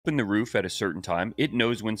open the roof at a certain time. It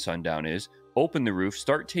knows when sundown is. Open the roof,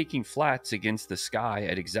 start taking flats against the sky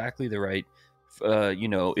at exactly the right,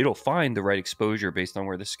 it'll find the right exposure based on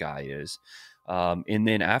where the sky is. And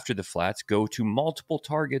then after the flats, go to multiple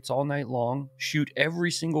targets all night long, shoot every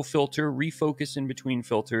single filter, refocus in between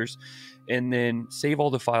filters, and then save all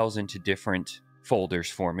the files into different folders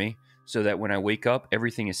for me so that when I wake up,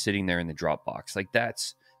 everything is sitting there in the Dropbox. Like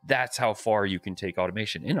that's how far you can take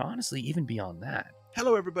automation. And honestly, even beyond that.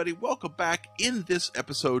 Hello, everybody. Welcome back. In this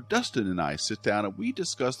episode, Dustin and I sit down and we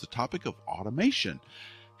discuss the topic of automation.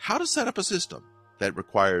 How to set up a system that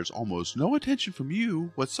requires almost no attention from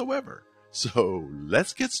you whatsoever. So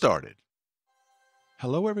let's get started.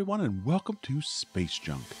 Hello, everyone, and welcome to Space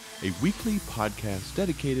Junk, a weekly podcast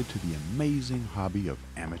dedicated to the amazing hobby of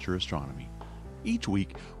amateur astronomy. Each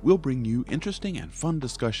week, we'll bring you interesting and fun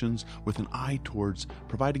discussions with an eye towards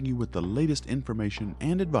providing you with the latest information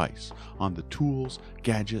and advice on the tools,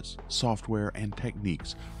 gadgets, software, and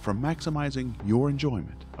techniques for maximizing your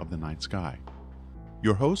enjoyment of the night sky.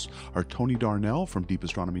 Your hosts are Tony Darnell from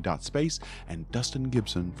deepastronomy.space and Dustin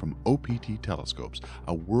Gibson from OPT Telescopes,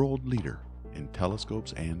 a world leader in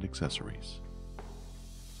telescopes and accessories.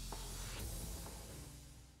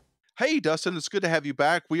 Hey, Dustin, it's good to have you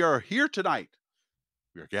back. We are here tonight.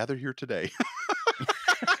 We are gathered here today.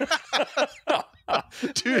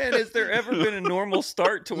 Man, has there ever been a normal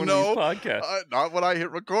start to one of these podcasts? Not when I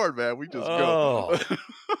hit record, man. We just go.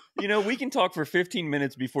 We can talk for 15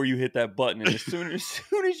 minutes before you hit that button. And as soon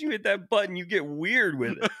as you hit that button, you get weird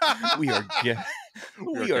with it. We are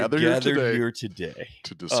gathered here today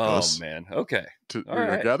to discuss. Oh, man. Okay. We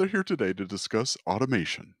are gathered here today to discuss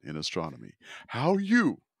automation in astronomy. How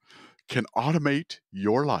you can automate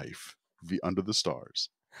your life under the stars.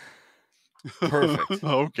 Perfect.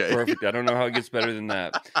 Okay. Perfect. I don't know how it gets better than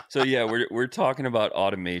that. So yeah, we're talking about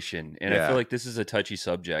automation, and I feel like this is a touchy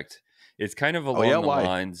subject. It's kind of along the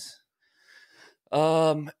lines.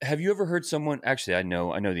 Have you ever heard someone? Actually, I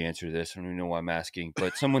know the answer to this. I don't even know why I'm asking,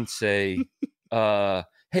 but someone say, "Hey,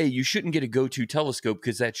 you shouldn't get a go-to telescope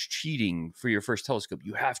because that's cheating for your first telescope.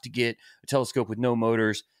 You have to get a telescope with no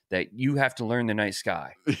motors. That you have to learn the night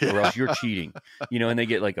sky, or else you're cheating." And they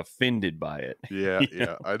get like offended by it. Yeah.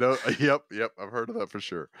 I know. Yep. I've heard of that for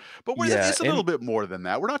sure. But it's a little bit more than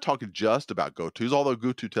that. We're not talking just about go-tos, although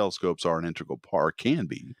go-to telescopes are an integral part, can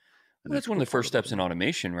be. Well, that's one of the first steps in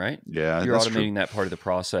automation, right? Yeah, you're automating that part of the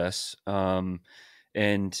process.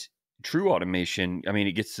 And true automation, I mean,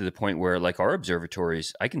 it gets to the point where, like our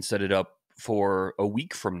observatories, I can set it up for a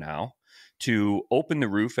week from now to open the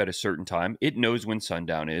roof at a certain time. It knows when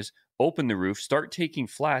sundown is. Open the roof, start taking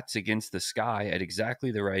flats against the sky at exactly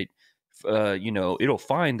the right, it'll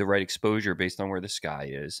find the right exposure based on where the sky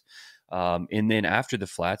is. And then after the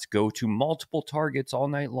flats, go to multiple targets all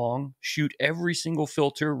night long, shoot every single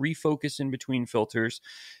filter, refocus in between filters,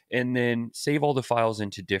 and then save all the files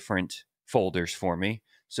into different folders for me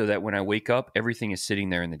so that when I wake up, everything is sitting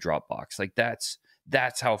there in the Dropbox. Like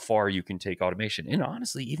that's how far you can take automation. And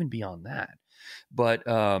honestly, even beyond that. But,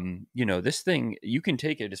 this thing, you can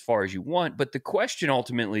take it as far as you want. But the question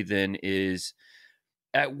ultimately then is,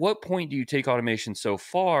 at what point do you take automation so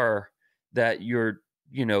far that you've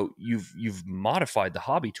modified the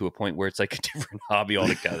hobby to a point where it's like a different hobby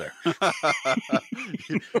altogether?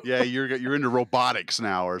 Yeah, you're into robotics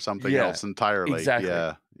now or something else entirely. Exactly.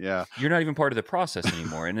 Yeah. You're not even part of the process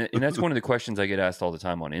anymore. And that's one of the questions I get asked all the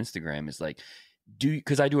time on Instagram is like,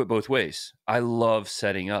 because I do it both ways. I love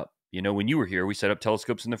setting up. When you were here, we set up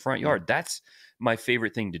telescopes in the front yard. That's my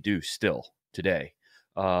favorite thing to do still today.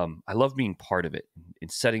 I love being part of it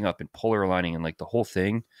and setting up and polar aligning and like the whole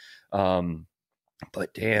thing.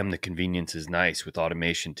 But damn, the convenience is nice with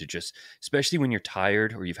automation to just, especially when you're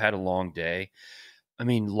tired or you've had a long day. I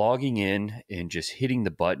mean, logging in and just hitting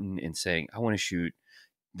the button and saying, I want to shoot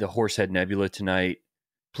the Horsehead Nebula tonight.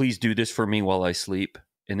 Please do this for me while I sleep.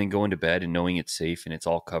 And then going to bed and knowing it's safe and it's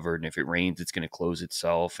all covered. And if it rains, it's going to close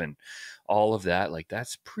itself and all of that. Like,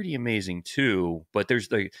 that's pretty amazing too. But there's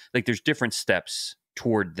there's different steps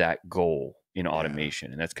toward that goal in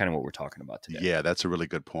automation. And that's kind of what we're talking about today. Yeah, that's a really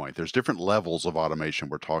good point. There's different levels of automation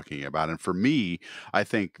we're talking about. And for me, I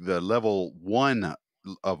think the level one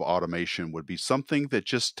of automation would be something that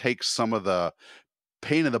just takes some of the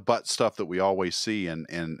pain in the butt stuff that we always see in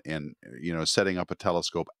setting up a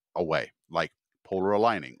telescope away, like polar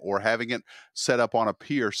aligning, or having it set up on a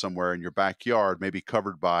pier somewhere in your backyard, maybe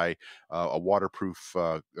covered by a waterproof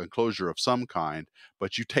enclosure of some kind.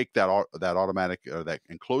 But you take that automatic that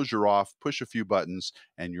enclosure off, push a few buttons,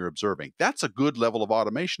 and you're observing. That's a good level of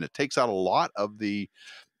automation. It takes out a lot of the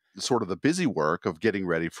sort of the busy work of getting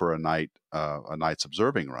ready for a night's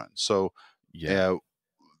observing run. So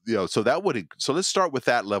so that would, so let's start with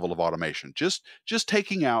that level of automation. Just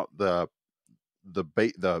taking out the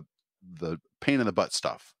pain in the butt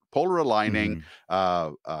stuff, polar aligning,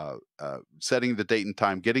 Mhm. setting the date and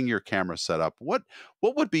time, getting your camera set up. What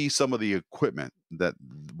would be some of the equipment that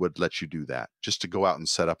would let you do that, just to go out and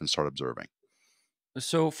set up and start observing?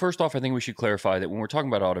 So first off, I think we should clarify that when we're talking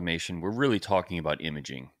about automation, we're really talking about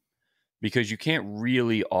imaging because you can't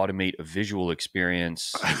really automate a visual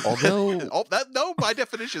experience. Although, Oh, that, no, by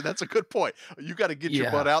definition, that's a good point. You got to get your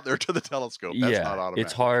butt yeah, out there to the telescope. That's not yeah, it's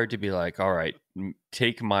automatic. hard to be like, all right,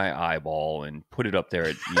 take my eyeball and put it up there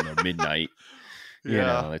at midnight.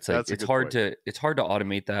 Yeah, It's like that's a good point. it's hard to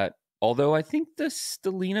automate that. Although I think the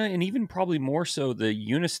Stellina and even probably more so the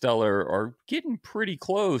Unistellar are getting pretty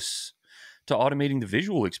close to automating the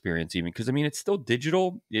visual experience, even because I mean it's still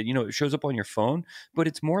digital. It shows up on your phone, but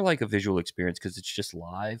it's more like a visual experience because it's just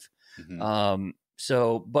live. Hmm.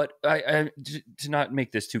 But to not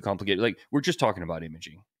make this too complicated, like we're just talking about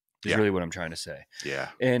imaging is Yeah, really what I'm trying to say, yeah,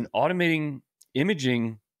 and automating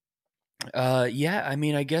imaging. Yeah, I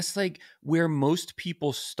mean, I guess like where most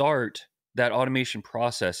people start that automation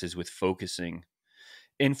process is with focusing,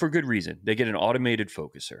 and for good reason. They get an automated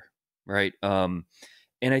focuser, right? And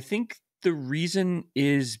I think the reason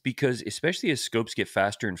is because, especially as scopes get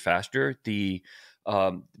faster and faster, the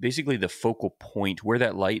basically the focal point where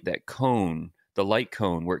that cone, the light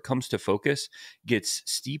cone, where it comes to focus, gets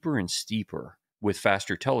steeper and steeper with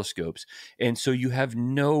faster telescopes, and so you have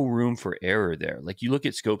no room for error there. Like you look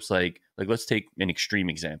at scopes like let's take an extreme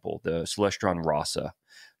example, the Celestron Rasa.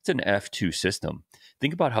 It's an f2 system.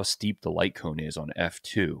 Think about how steep the light cone is on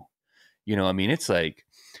f2. I mean, it's like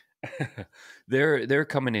they're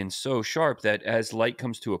coming in so sharp that as light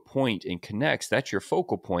comes to a point and connects, that's your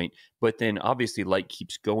focal point. But then obviously light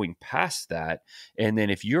keeps going past that, and then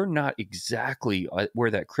if you're not exactly where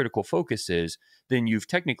that critical focus is, then you've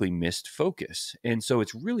technically missed focus. And so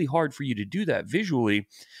it's really hard for you to do that visually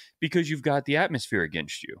because you've got the atmosphere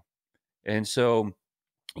against you. And so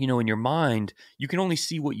in your mind, you can only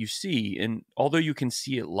see what you see. And although you can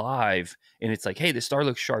see it live and it's like, hey, the star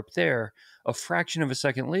looks sharp there, a fraction of a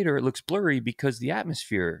second later, it looks blurry because the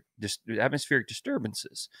atmospheric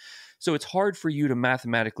disturbances. So it's hard for you to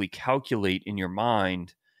mathematically calculate in your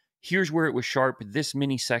mind, here's where it was sharp this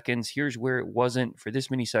many seconds, here's where it wasn't for this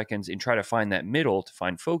many seconds, and try to find that middle to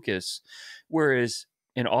find focus. Whereas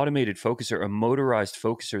an automated focuser, a motorized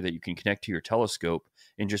focuser that you can connect to your telescope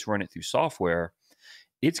and just run it through software,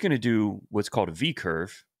 it's going to do what's called a V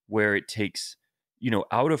curve, where it takes,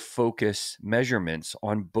 out of focus measurements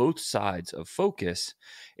on both sides of focus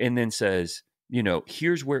and then says,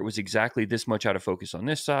 here's where it was exactly this much out of focus on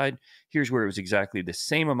this side. Here's where it was exactly the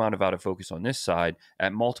same amount of out of focus on this side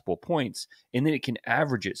at multiple points. And then it can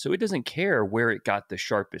average it. So it doesn't care where it got the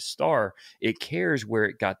sharpest star. It cares where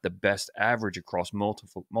it got the best average across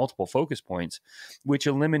multiple focus points, which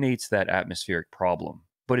eliminates that atmospheric problem.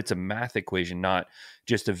 But it's a math equation, not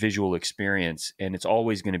just a visual experience. And it's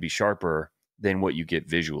always going to be sharper than what you get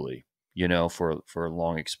visually, for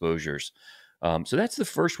long exposures. So that's the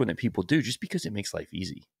first one that people do just because it makes life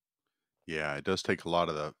easy. yeah. It does take a lot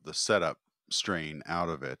of the setup strain out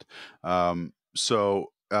of it.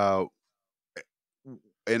 So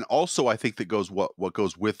and also I think that goes what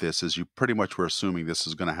goes with this is you pretty much were assuming this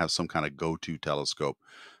is going to have some kind of go-to telescope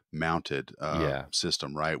mounted Yeah.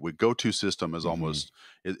 system, right? With go-to system is Hmm. almost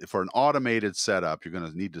for an automated setup, you're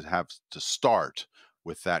going to need to have to start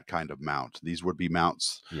with that kind of mount. These would be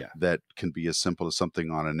mounts Yeah. that can be as simple as something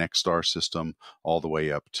on a Nexstar system, all the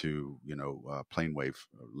way up to plane wave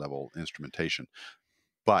level instrumentation.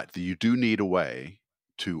 But you do need a way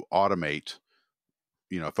to automate.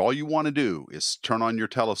 If all you want to do is turn on your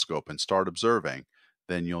telescope and start observing,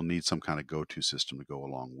 then you'll need some kind of go-to system to go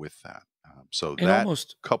along with that. So And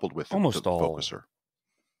that coupled with the almost all focuser.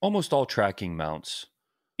 almost all tracking mounts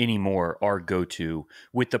anymore are go-to,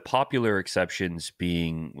 with the popular exceptions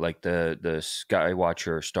being like the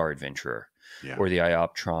Skywatcher Star Adventurer Yeah. or the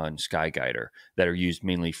Ioptron Sky Guider that are used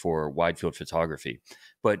mainly for wide field photography.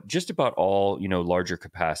 But just about all, larger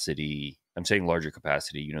capacity, I'm saying larger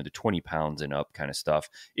capacity, the 20 pounds and up kind of stuff,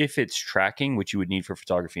 if it's tracking, which you would need for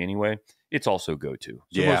photography anyway, it's also go-to.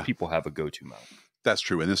 So most Yeah, people have a go-to mount. that's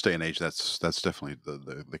true. In this day and age, that's definitely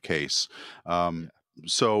the case. Yeah. Um,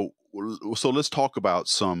 so let's talk about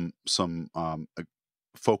some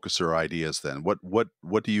focuser ideas then.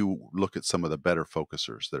 What do you look at some of the better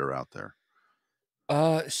focusers that are out there?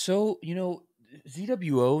 So the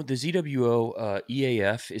ZWO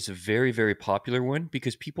EAF is a very, very popular one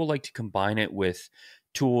because people like to combine it with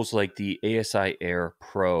tools like the ASI Air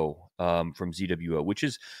Pro from ZWO, which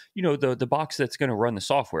is, the box that's going to run the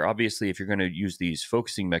software. Obviously, if you're going to use these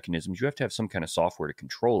focusing mechanisms, you have to have some kind of software to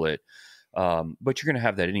control it. But you're going to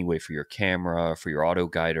have that anyway for your camera, for your auto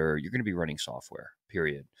guider. You're going to be running software,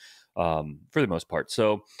 period, for the most part.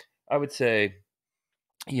 So I would say,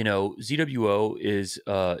 ZWO is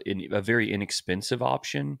a very inexpensive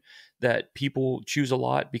option that people choose a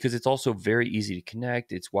lot because it's also very easy to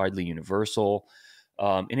connect. It's widely universal.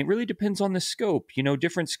 And it really depends on the scope.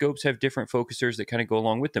 Different scopes have different focusers that kind of go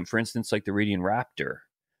along with them. For instance, like the Radian Raptor,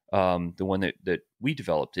 the one that we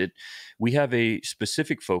developed we have a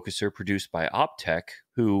specific focuser produced by Optec,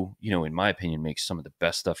 who, in my opinion, makes some of the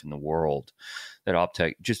best stuff in the world. That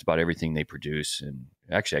Optec, just about everything they produce. And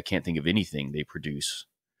actually, I can't think of anything they produce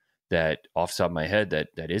that off the top of my head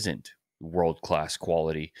that isn't world-class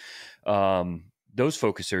quality. Those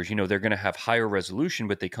focusers, they're going to have higher resolution,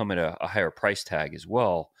 but they come at a higher price tag as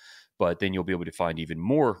well. But then you'll be able to find even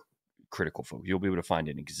more critical focus. You'll be able to find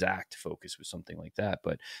an exact focus with something like that.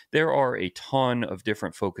 But there are a ton of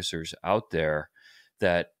different focusers out there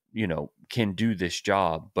that, can do this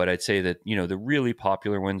job. But I'd say that, the really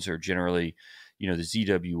popular ones are generally, the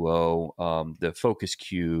ZWO, the Focus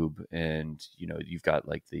Cube, and you've got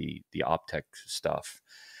like the Optec stuff,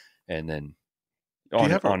 and then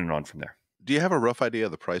on and on from there. Do you have a rough idea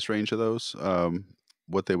of the price range of those?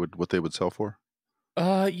 What they would sell for?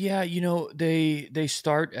 Yeah, they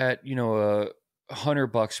start at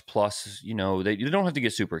 $100 plus. They don't have to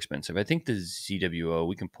get super expensive. I think the ZWO,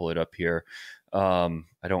 we can pull it up here. I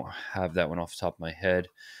don't have that one off the top of my head,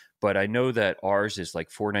 but I know that ours is like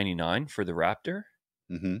 $499 for the Raptor.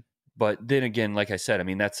 Mm-hmm. But then again, like I said, I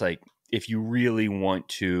mean, that's like if you really want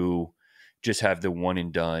to just have the one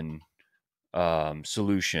and done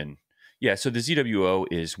solution. Yeah, so the ZWO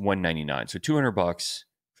is $199, so $200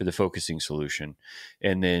 for the focusing solution,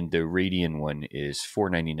 and then the Radian one is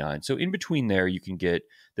 $499. So in between there, you can get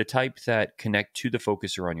the type that connect to the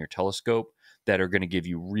focuser on your telescope that are going to give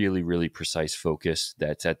you really, really precise focus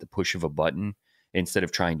that's at the push of a button, instead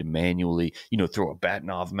of trying to manually, throw a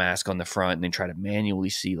Bahtinov mask on the front and then try to manually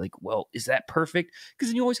see, like, well, is that perfect? Because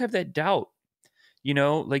then you always have that doubt.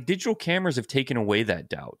 Like digital cameras have taken away that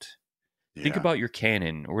doubt. Yeah. Think about your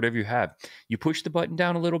Canon or whatever you have. You push the button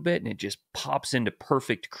down a little bit and it just pops into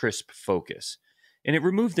perfect, crisp focus. And it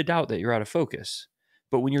removes the doubt that you're out of focus.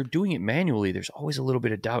 But when you're doing it manually, there's always a little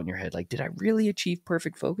bit of doubt in your head. Like, did I really achieve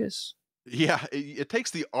perfect focus? Yeah, it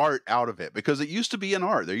takes the art out of it, because it used to be an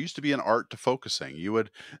art. There used to be an art to focusing. You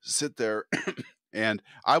would sit there and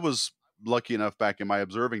I was lucky enough back in my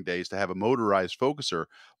observing days to have a motorized focuser,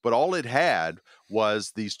 but all it had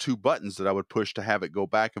was these two buttons that I would push to have it go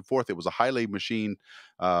back and forth. It was a highly machine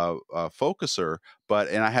focuser,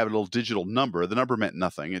 and I had a little digital number. The number meant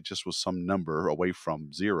nothing. It just was some number away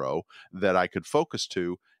from zero that I could focus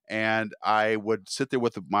to. And I would sit there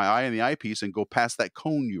with my eye on the eyepiece and go past that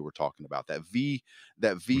cone you were talking about, that V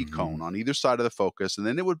Mm-hmm. cone on either side of the focus. And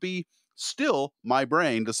then it would be still my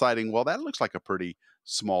brain deciding, well, that looks like a pretty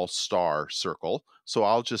small star circle, so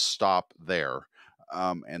I'll just stop there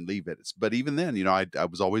and leave it. But even then, I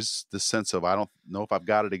was always this sense of, I don't know if I've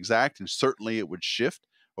got it exact, and certainly it would shift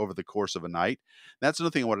over the course of a night. That's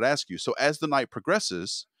another thing I wanted to ask you. So as the night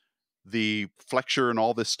progresses, the flexure and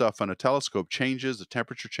all this stuff on a telescope changes, the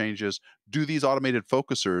temperature changes. Do these automated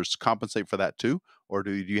focusers compensate for that too? Or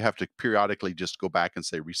do you have to periodically just go back and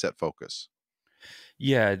say reset focus?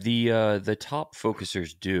 Yeah, the top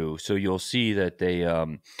focusers do. So you'll see that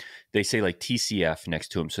they say like TCF next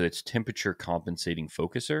to them, so it's temperature compensating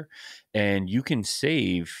focuser, and you can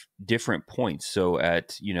save different points. So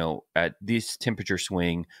at this temperature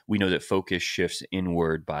swing, we know that focus shifts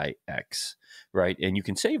inward by X, right? And you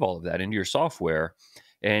can save all of that into your software.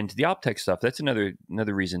 And the Optec stuff, that's another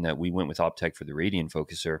reason that we went with Optec for the Radian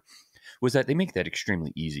focuser, was that they make that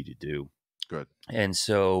extremely easy to do. Good. And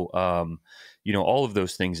so, all of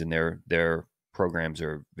those things in their programs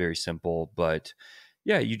are very simple, but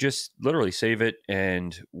yeah, you just literally save it.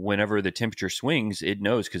 And whenever the temperature swings, it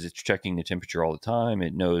knows, because it's checking the temperature all the time.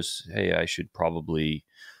 It knows, hey, I should probably,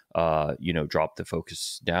 drop the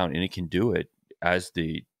focus down, and it can do it as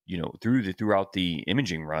throughout the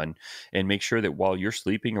imaging run, and make sure that while you're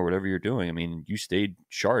sleeping or whatever you're doing, I mean, you stayed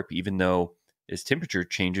sharp, even though as temperature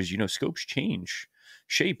changes, scopes change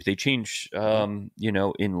shape, they change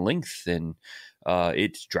in length, and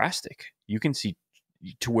it's drastic. You can see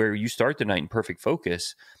to where you start the night in perfect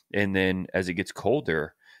focus, and then as it gets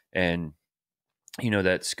colder and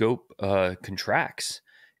that scope contracts,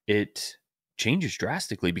 it changes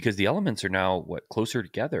drastically, because the elements are now closer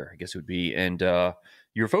together, I guess it would be, and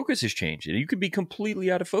your focus has changed. You could be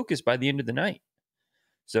completely out of focus by the end of the night.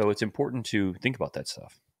 So it's important to think about that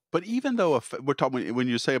stuff. But even though if we're talking when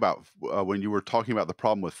you say about when you were talking about the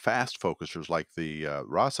problem with fast focusers like the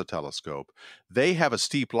Rasa telescope, they have a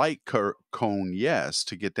steep light cone, yes,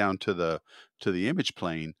 to get down to the image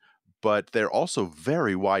plane, but they're also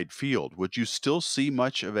very wide field. Would you still see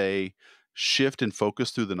much of a shift in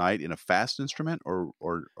focus through the night in a fast instrument, would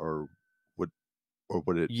or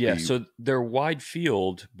would it Yeah, be so they're wide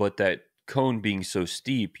field, but that cone being so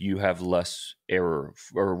steep, you have less error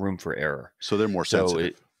or room for error. so they're more So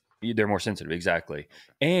sensitive? they're more sensitive, exactly.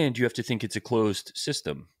 Okay. And you have to think it's a closed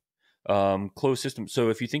system. Closed system. So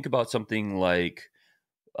if you think about something like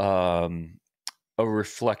um, a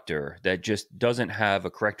reflector that just doesn't have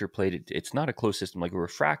a corrector plate, it's not a closed system like a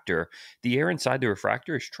refractor. The air inside the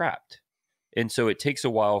refractor is trapped. And so it takes a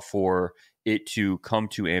while for it to come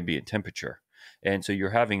to ambient temperature. And so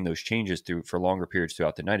you're having those changes through for longer periods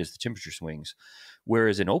throughout the night as the temperature swings.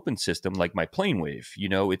 Whereas an open system like my plane wave,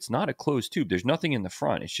 it's not a closed tube. There's nothing in the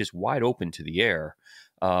front. It's just wide open to the air.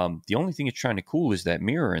 The only thing it's trying to cool is that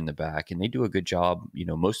mirror in the back, and they do a good job.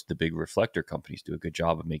 Most of the big reflector companies do a good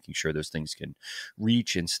job of making sure those things can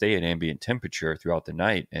reach and stay at ambient temperature throughout the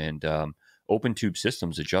night. And open tube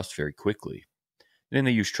systems adjust very quickly. And then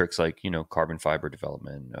they use tricks like carbon fiber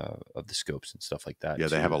development of the scopes and stuff like that Yeah,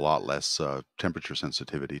 they have a too. lot less temperature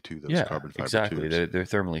sensitivity to those Yeah, carbon fiber exactly. tubes. They're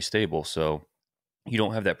thermally stable, so you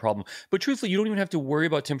don't have that problem. But truthfully, you don't even have to worry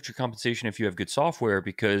about temperature compensation if you have good software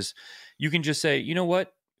because you can just say, you know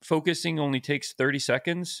what, focusing only takes 30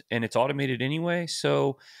 seconds and it's automated anyway.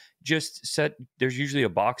 So just set, there's usually a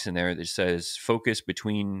box in there that says focus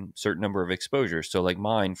between certain number of exposures. So like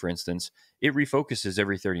mine, for instance, it refocuses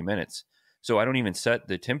every 30 minutes. So I don't even set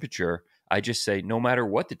the temperature. I just say, no matter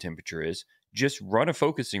what the temperature is, just run a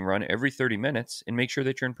focusing run every 30 minutes and make sure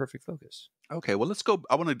that you're in perfect focus. Okay, well, let's go.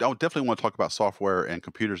 I definitely want to talk about software and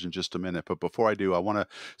computers in just a minute. But before I do, I want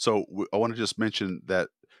to just mention that.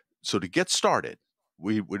 So to get started,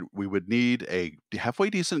 we would need a halfway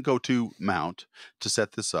decent go-to mount to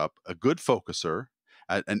set this up, a good focuser,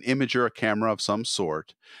 an imager, a camera of some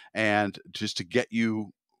sort, and just to get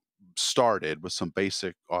you started with some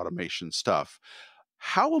basic automation stuff.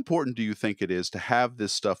 How important do you think it is to have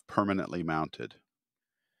this stuff permanently mounted?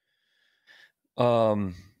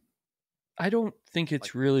 Um, I don't think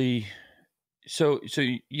Like, it's really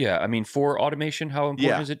yeah, I mean, for automation, how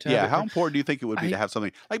important yeah, is it to have yeah. it How important do you think it would be to I have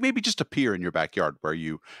something like maybe just appear in your backyard where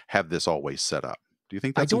you have this always set up? Do you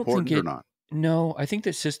think I that's don't think important or it not? no, I think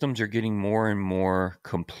that systems are getting more and more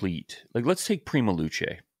complete. Like let's take Prima Luce,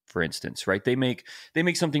 for instance, right? They make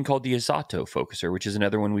something called the Isato focuser, which is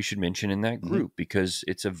another one we should mention in that Hmm. group because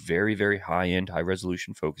it's a very, very high-end,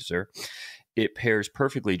 high-resolution focuser. It pairs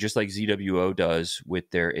perfectly, just like ZWO does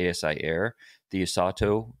with their ASI Air. The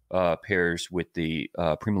Isato pairs with the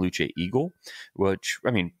Prima Luce Eagle, which,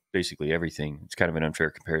 I mean, basically everything. It's kind of an unfair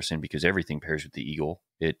comparison because everything pairs with the Eagle.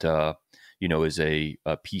 It, is a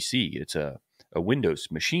PC. It's a Windows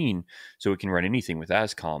machine, so it can run anything with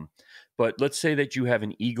ASCOM. But let's say that you have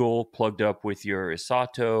an Eagle plugged up with your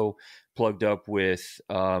Isato, plugged up with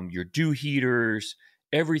your dew heaters,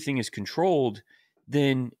 everything is controlled,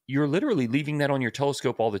 then you're literally leaving that on your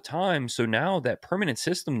telescope all the time. So now that permanent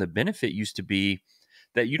system, the benefit used to be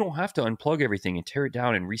that you don't have to unplug everything and tear it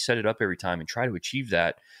down and reset it up every time and try to achieve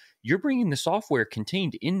that. You're bringing the software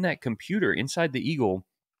contained in that computer inside the Eagle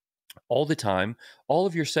all the time. All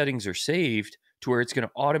of your settings are saved to where it's going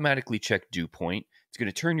to automatically check dew point. It's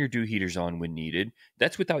going to turn your dew heaters on when needed.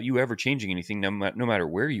 That's without you ever changing anything, no matter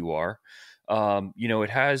where you are. It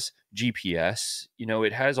has GPS.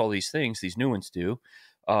 It has all these things. These new ones do.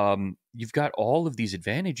 You've got all of these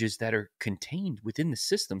advantages that are contained within the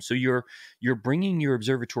system. So you're bringing your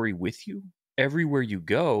observatory with you everywhere you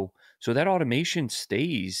go. So that automation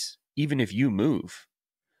stays even if you move.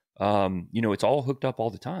 It's all hooked up all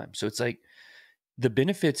the time. So it's like the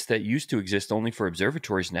benefits that used to exist only for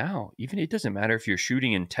observatories now, even it doesn't matter if you're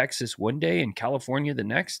shooting in Texas one day and California the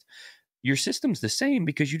next, your system's the same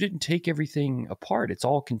because you didn't take everything apart. It's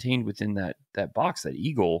all contained within that box, that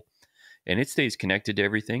Eagle, and it stays connected to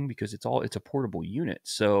everything because it's a portable unit.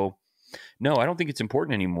 So no, I don't think it's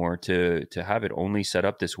important anymore to have it only set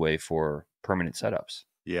up this way for permanent setups.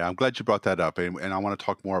 Yeah, I'm glad you brought that up, and I want to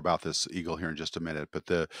talk more about this eagle here in just a minute. But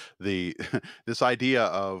the this idea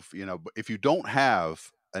of if you don't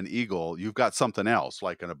have an eagle, you've got something else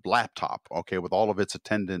like a laptop, okay, with all of its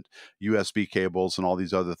attendant USB cables and all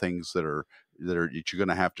these other things that you're going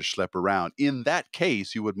to have to schlep around. In that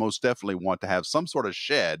case, you would most definitely want to have some sort of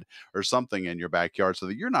shed or something in your backyard so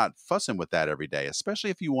that you're not fussing with that every day,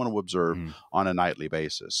 especially if you want to observe Mm. on a nightly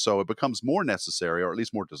basis. So it becomes more necessary, or at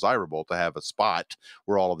least more desirable, to have a spot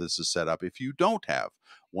where all of this is set up if you don't have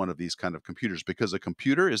one of these kind of computers, because a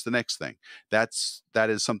computer is the next thing. That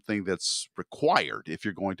is something that's required if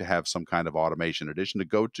you're going to have some kind of automation. In addition to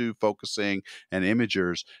GoTo, focusing, and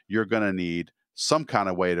imagers, you're going to need some kind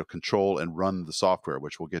of way to control and run the software,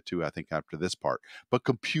 which we'll get to, I think, after this part. But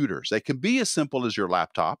computers, they can be as simple as your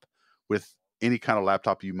laptop with any kind of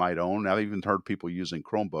laptop you might own. I've even heard people using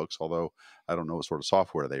Chromebooks, although I don't know what sort of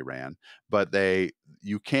software they ran. But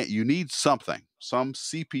you need some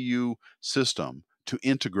CPU system to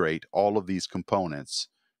integrate all of these components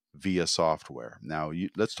via software. Now,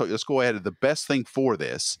 let's go ahead. The best thing for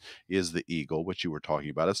this is the Eagle, which you were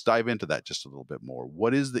talking about. Let's dive into that just a little bit more.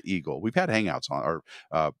 What is the Eagle? We've had hangouts on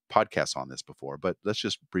our podcasts on this before, but let's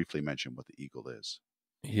just briefly mention what the Eagle is.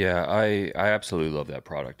 Yeah, I absolutely love that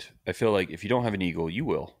product. I feel like if you don't have an Eagle, you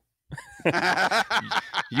will.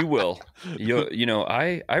 You will.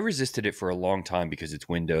 I resisted it for a long time because it's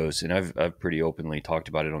Windows, and I've pretty openly talked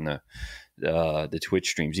about it on the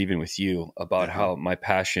Twitch streams, even with you, about how my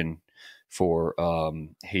passion for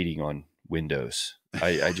hating on Windows.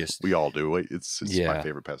 I just we all do. It's my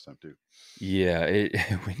favorite pastime too. Yeah,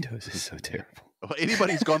 Windows is so terrible. Well,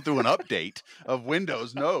 anybody who's gone through an update of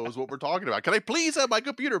Windows knows what we're talking about. Can I please have my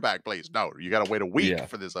computer back, please? No, you got to wait a week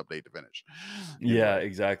for this update to finish. Yeah,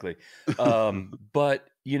 exactly. But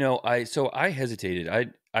I hesitated.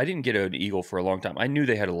 I didn't get an Eagle for a long time. I knew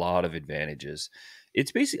they had a lot of advantages.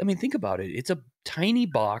 It's basically, I mean, think about it. It's a tiny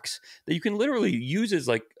box that you can literally use as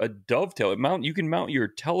like a dovetail. You can mount your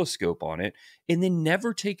telescope on it and then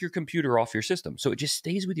never take your computer off your system. So it just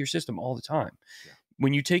stays with your system all the time. Yeah.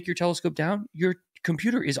 When you take your telescope down, your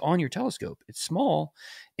computer is on your telescope. It's small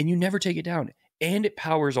and you never take it down. And it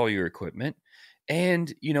powers all your equipment.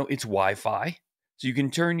 And, it's Wi-Fi. So you can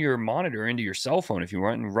turn your monitor into your cell phone if you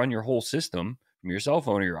want and run your whole system from your cell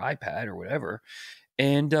phone or your iPad or whatever.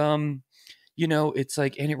 And, it's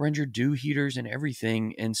like, and it runs your dew heaters and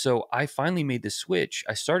everything. And so I finally made the switch.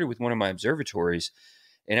 I started with one of my observatories.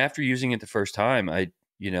 And after using it the first time, I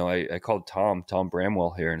called Tom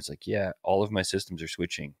Bramwell here, and it's like, yeah, all of my systems are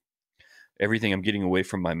switching. Everything, I'm getting away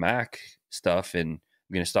from my Mac stuff, and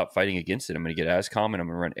I'm going to stop fighting against it. I'm going to get Ascom, and I'm going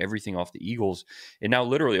to run everything off the Eagles. And now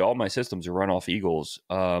literally all my systems are run off Eagles.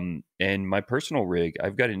 And my personal rig,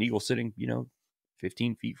 I've got an Eagle sitting,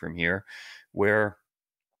 15 feet from here, where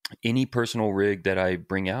any personal rig that I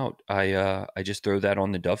bring out, I just throw that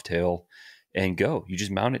on the dovetail and go. You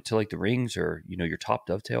just mount it to like the rings or, your top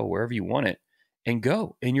dovetail, wherever you want it, and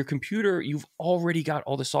go. And your computer, you've already got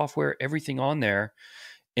all the software, everything on there,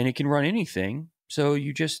 and it can run anything. So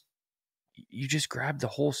you just grab the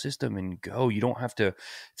whole system and go. You don't have to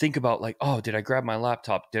think about like, oh, did I grab my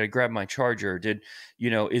laptop? Did I grab my charger?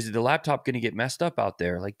 Is the laptop going to get messed up out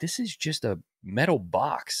there? Like, this is just a metal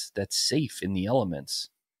box that's safe in the elements.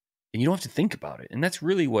 And you don't have to think about it. And that's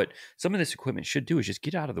really what some of this equipment should do, is just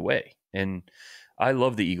get out of the way. And I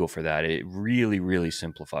love the Eagle for that. It really, really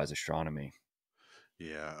simplifies astronomy.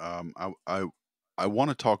 Yeah. I want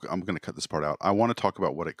to talk, I'm going to cut this part out. I want to talk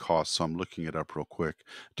about what it costs. So I'm looking it up real quick.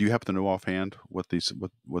 Do you happen to know offhand what this, I'm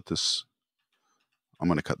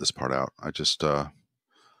going to cut this part out. Let me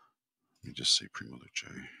just say Prima Luce.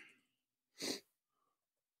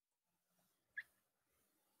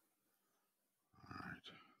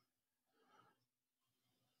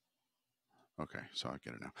 Okay, so I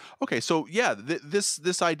get it now. Okay, so yeah,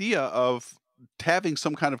 this idea of having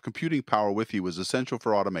some kind of computing power with you is essential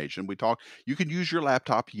for automation. You can use your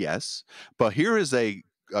laptop, yes, but here is a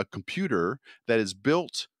computer that is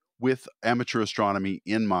built with amateur astronomy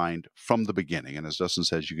in mind from the beginning. And as Dustin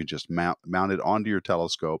says, you can just mount it onto your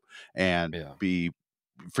telescope and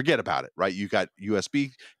forget about it, right? You got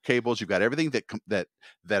USB cables, you've got everything that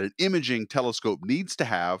an imaging telescope needs to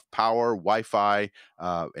have: power, Wi-Fi,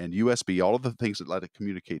 and USB, all of the things that let it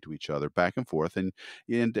communicate to each other back and forth. And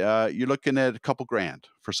you're looking at a couple grand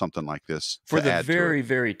for something like this. For the very,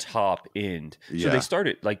 very top end. So they start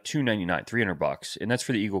at like $299, $300. And that's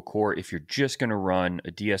for the Eagle Core. If you're just going to run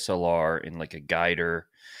a DSLR and like a guider,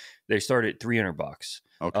 they start at $300.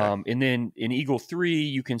 Okay. And then in Eagle 3,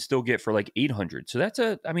 you can still get for like $800. So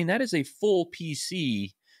that is a full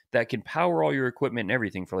PC that can power all your equipment and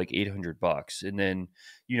everything for like $800. And then,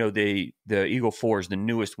 the Eagle 4s, the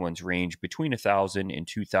newest ones, range between $1,000 and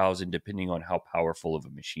 $2,000, depending on how powerful of a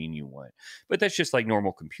machine you want. But that's just like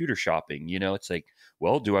normal computer shopping. It's like,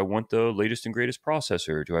 well, do I want the latest and greatest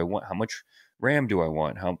processor? Do I want, how much RAM do I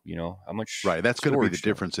want? How much Right. That's going to be the storage do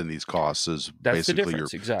I want? difference in these costs is That's the basically your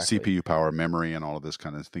difference. Exactly. CPU power, memory, and all of this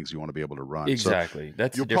kind of things you want to be able to run. So Exactly.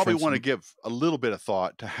 That's the you'll probably difference. want to give a little bit of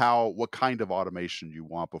thought to what kind of automation you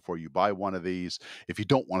want before you buy one of these. If you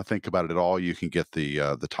don't want to think about it at all, you can get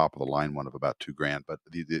the top of the line one of about $2,000, but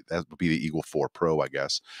that would be the Eagle 4 Pro, I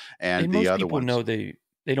guess. And And the most other people ones, know they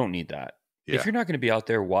don't need that. If yeah. you're not going to be out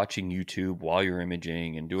there watching YouTube while you're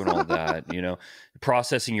imaging and doing all that,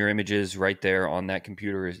 processing your images right there on that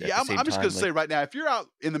computer is at Yeah, the I'm, same I'm just going time, to like, say right now, if you're out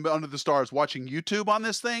under the stars watching YouTube on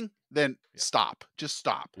this thing, then yeah. stop. Just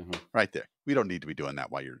stop Mhm. right there. We don't need to be doing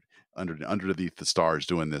that while you're underneath the stars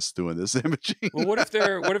doing this imaging. Well, what if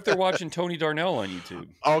they're watching Tony Darnell on YouTube?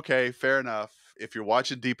 Okay, fair enough. If you're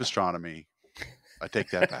watching Deep Astronomy, I take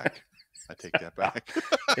that back. I take that back.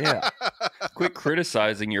 Yeah. Quit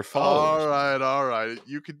criticizing your followers. All right.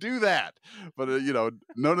 You could do that, but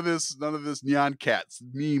none of this Neon Cats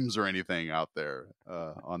memes or anything out there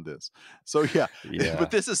on this. So yeah, Yeah.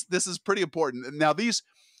 but this is pretty important. Now these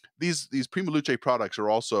Prima Luce products are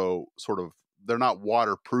also they're not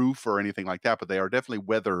waterproof or anything like that, but they are definitely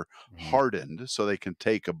weather hardened, so they can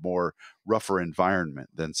take a more rougher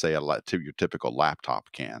environment than say your typical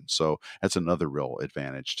laptop can. So that's another real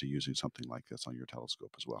advantage to using something like this on your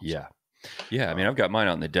telescope as well. Yeah. Yeah. I mean, I've got mine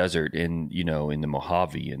out in the desert in the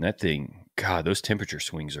Mojave, and that thing, God, those temperature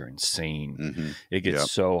swings are insane. Mm-hmm. It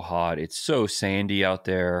gets so hot. It's so sandy out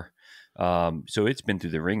there. So it's been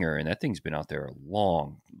through the ringer, and that thing's been out there a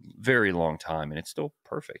very long time, and it's still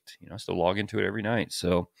perfect. I still log into it every night.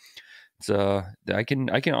 So it's I can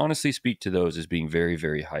honestly speak to those as being very,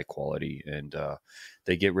 very high quality, and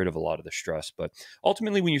they get rid of a lot of the stress. But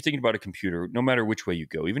ultimately, when you're thinking about a computer, no matter which way you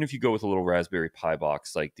go, even if you go with a little Raspberry Pi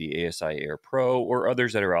box like the ASI Air Pro or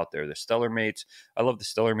others that are out there, the StellarMates, I love the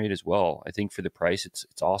StellarMate as well. I think for the price, it's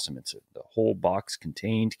awesome. It's the whole box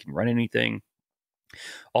contained, can run anything.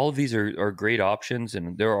 All of these are great options,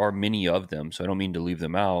 and there are many of them, so I don't mean to leave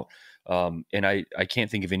them out. And I can't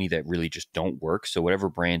think of any that really just don't work. So whatever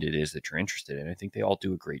brand it is that you're interested in, I think they all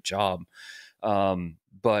do a great job.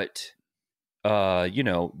 But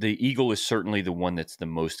the Eagle is certainly the one that's the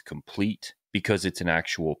most complete because it's an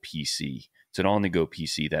actual PC. It's an on-the-go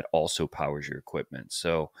PC that also powers your equipment.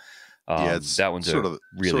 So it's that one's really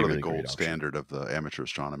really the gold great option. standard of the amateur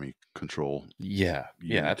astronomy control. Yeah,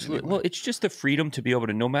 absolutely. Anyway. Well, it's just the freedom to be able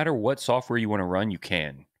to, no matter what software you want to run, you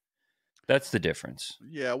can. That's the difference.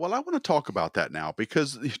 Yeah, well, I want to talk about that now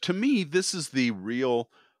because to me, this is the real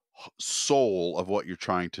soul of what you're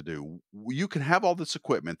trying to do. You can have all this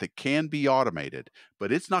equipment that can be automated,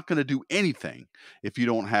 but it's not going to do anything if you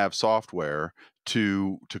don't have software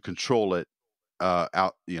to control it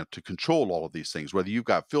to control all of these things, whether you've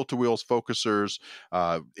got filter wheels, focusers,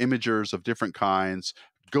 imagers of different kinds,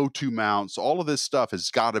 go-to mounts, all of this stuff has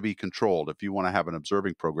got to be controlled if you want to have an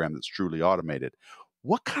observing program that's truly automated.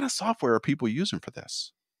 What kind of software are people using for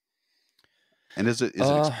this? And is it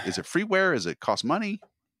freeware? Is it cost money?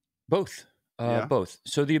 Both. Yeah. Both.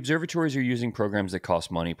 So the observatories are using programs that cost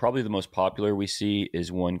money. Probably the most popular we see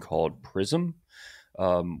is one called Prism.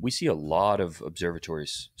 We see a lot of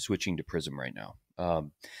observatories switching to Prism right now.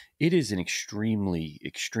 It is an extremely,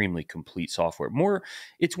 extremely complete software.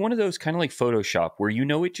 It's one of those kind of like Photoshop where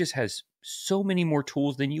it just has so many more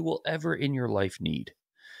tools than you will ever in your life need.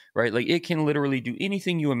 Right? Like it can literally do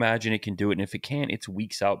anything you imagine it can do it. And if it can't, it's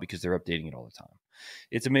weeks out because they're updating it all the time.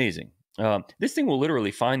 It's amazing. This thing will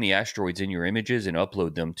literally find the asteroids in your images and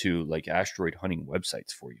upload them to like asteroid hunting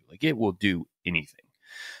websites for you. Like it will do anything.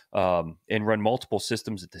 And run multiple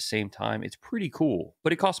systems at the same time. It's pretty cool,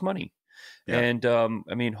 but it costs money. Yeah. And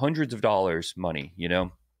I mean, hundreds of dollars money,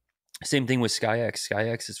 Same thing with SkyX.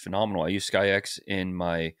 SkyX is phenomenal. I use SkyX in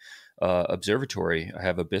my observatory. I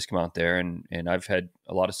have a bisque mount there, and I've had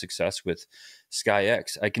a lot of success with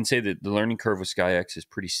SkyX. I can say that the learning curve with SkyX is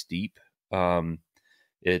pretty steep.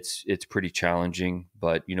 It's pretty challenging,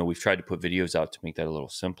 but we've tried to put videos out to make that a little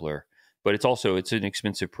simpler. But it's an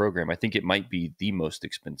expensive program. I think it might be the most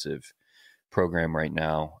expensive program right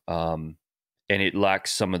now, and it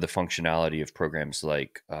lacks some of the functionality of programs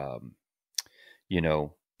like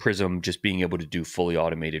Prism, just being able to do fully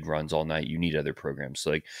automated runs all night. You need other programs. So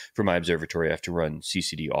like for my observatory, I have to run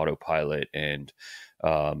CCD Autopilot and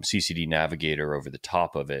CCD Navigator over the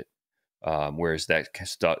top of it. Whereas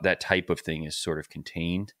that type of thing is sort of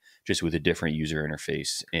contained just with a different user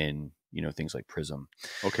interface in things like Prism.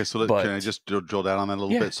 Okay, so can I just drill down on that a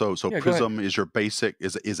little bit? So Prism is your basic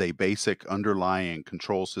is a basic underlying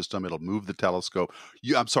control system. It'll move the telescope.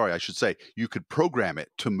 I'm sorry, I should say you could program it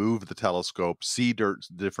to move the telescope, see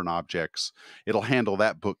different objects. It'll handle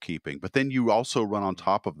that bookkeeping. But then you also run on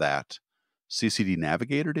top of that CCD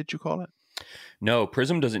Navigator. Did you call it? No,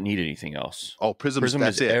 Prism doesn't need anything else. Oh, Prism's, Prism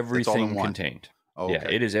that's is it. It's all in everything one. contained. Oh, Yeah,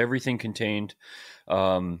 okay. it is everything contained.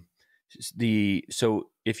 Um, so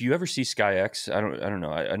if you ever see SkyX, I don't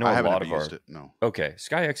know. I know I a haven't lot ever of used our it. No. okay.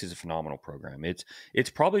 SkyX is a phenomenal program. It's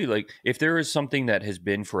probably like if there is something that has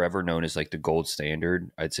been forever known as like the gold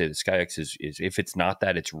standard, I'd say the SkyX is if it's not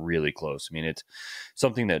that, it's really close. I mean, it's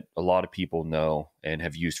something that a lot of people know and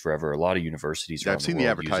have used forever. A lot of universities Yeah, I've around the seen the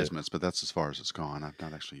world use it. advertisements, but that's as far as it's gone. I've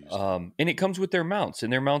not actually used it. And it comes with their mounts,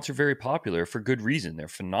 and their mounts are very popular for good reason. They're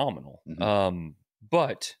phenomenal. Hmm.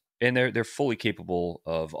 But and they're fully capable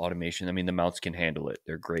of automation. I mean, the mounts can handle it.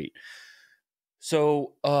 They're great.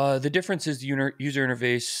 So the difference is the user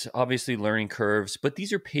interface, obviously learning curves, but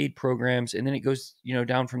these are paid programs, and then it goes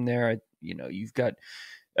down from there. You've got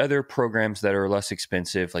other programs that are less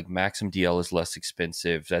expensive, like Maxim DL is less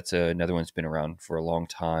expensive. That's another one's been around for a long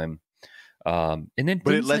time. And then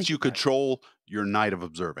But it things lets like you control your night of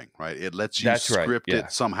observing, right? It lets you that's right, script yeah.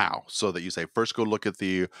 it somehow so that you say, first go look at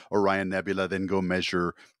the Orion Nebula, then go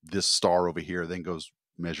measure this star over here, then goes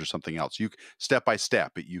measure something else. You step by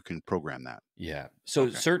step, you can program that. Yeah. So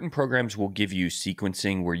Okay. certain programs will give you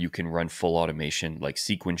sequencing where you can run full automation, like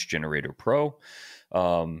Sequence Generator Pro.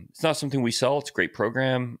 It's not something we sell. It's a great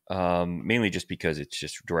program, mainly just because it's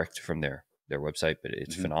just direct from their website, but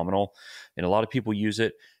it's Hmm. phenomenal, and a lot of people use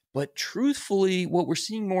it. But truthfully, what we're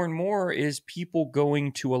seeing more and more is people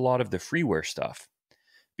going to a lot of the freeware stuff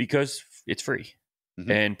because it's free.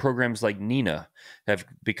 Hmm. And programs like Nina have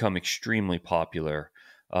become extremely popular.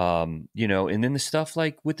 And then the stuff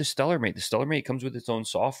like with the StellarMate comes with its own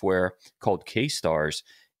software called K-Stars.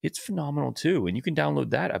 It's phenomenal too. And you can download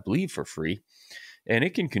that, I believe, for free. And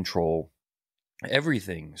it can control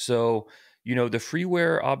everything. So, the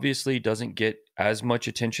freeware obviously doesn't get as much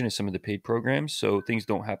attention as some of the paid programs. So things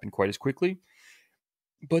don't happen quite as quickly.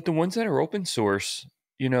 But the ones that are open source,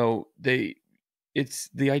 they it's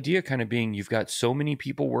the idea kind of being you've got so many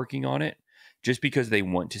people working on it just because they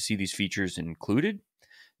want to see these features included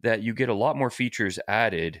that you get a lot more features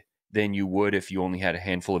added than you would if you only had a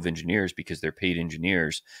handful of engineers because they're paid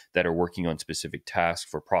engineers that are working on specific tasks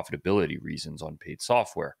for profitability reasons on paid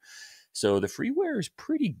software. So the freeware is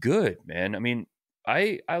pretty good, man. I mean,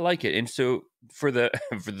 I like it. And so for the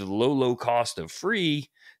for the low cost of free,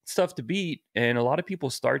 it's tough to beat and a lot of people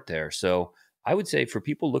start there. So I would say for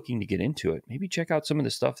people looking to get into it, maybe check out some of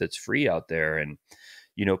the stuff that's free out there. And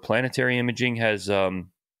Planetary Imaging has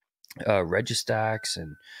Registax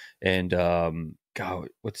and God,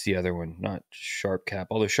 what's the other one? Not SharpCap,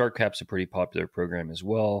 although SharpCap's a pretty popular program as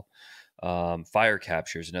well. Fire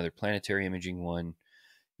Capture is another planetary imaging one.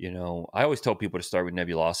 I always tell people to start with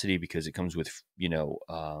Nebulosity because it comes with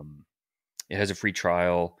it has a free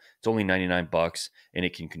trial. It's only $99, and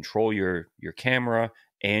it can control your camera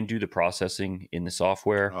and do the processing in the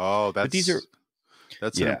software. Oh, But these are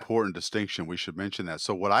that's an yeah, important distinction. We should mention that.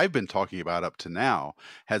 So what I've been talking about up to now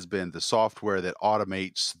has been the software that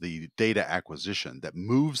automates the data acquisition, that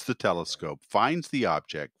moves the telescope, finds the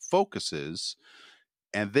object, focuses,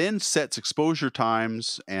 and then sets exposure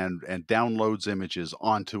times and downloads images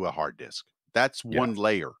onto a hard disk. That's yeah. one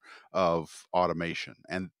layer of automation,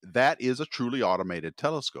 and that is a truly automated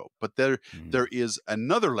telescope. But there Mhm. there is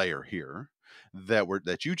another layer here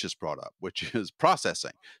that you just brought up, which is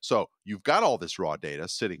processing. So you've got all this raw data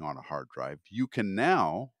sitting on a hard drive. You can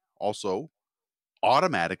now also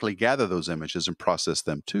automatically gather those images and process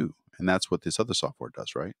them too, and that's what this other software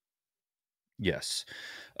does, right? Yes.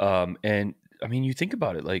 And I mean, you think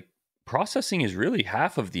about it, like processing is really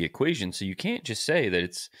half of the equation. So you can't just say that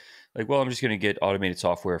it's like, well, I'm just going to get automated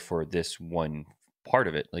software for this one part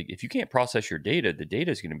of it. Like, if you can't process your data, the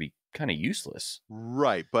data is going to be kind of useless.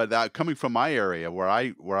 Right, but coming from my area where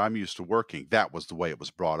I'm used to working, that was the way it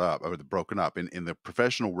was brought up or broken up. In the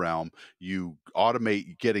professional realm, you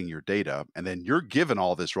automate getting your data, and then you're given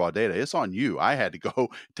all this raw data. It's on you. I had to go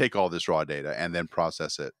take all this raw data and then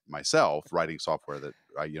process it myself, writing software that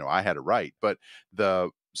I had to write. But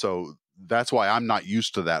so that's why I'm not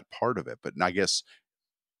used to that part of it. But I guess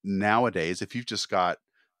nowadays, if you've just got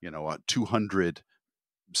 200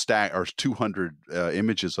 stack or 200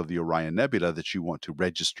 images of the Orion Nebula that you want to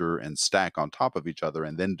register and stack on top of each other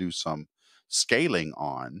and then do some scaling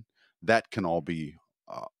on, that can all be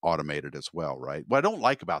automated as well, right? What I don't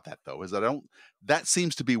like about that though is that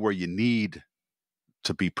seems to be where you need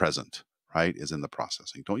to be present, right? Is in the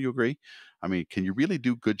processing. Don't you agree? I mean, can you really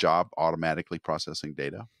do good job automatically processing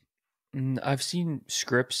data? I've seen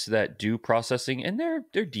scripts that do processing and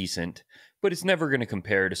they're decent, but it's never going to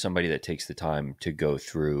compare to somebody that takes the time to go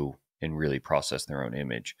through and really process their own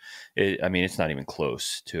image. I mean, it's not even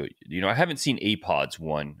close to, I haven't seen APOD's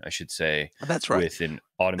one, I should say, That's right. with an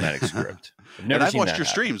automatic script. I've And never I've seen watched that your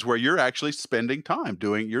happen. streams where you're actually spending time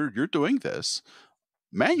you're doing this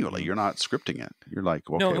manually. Mhm. You're not scripting it. You're like,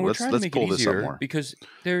 No, okay, and we're trying to let's make it pull this up easier more. because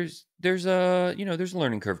there's a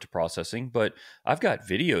learning curve to processing, but I've got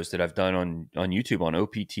videos that I've done on YouTube, on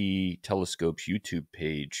OPT Telescope's YouTube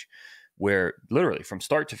page, where literally from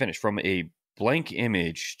start to finish, from a blank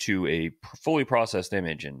image to a fully processed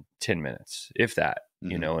image in 10 minutes, if that.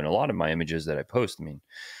 Mhm. And a lot of my images that I post, I mean,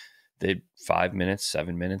 they 5 minutes,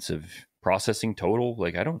 7 minutes of processing total.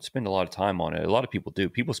 Like, I don't spend a lot of time on it. A lot of people do.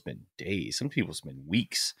 People spend days. Some people spend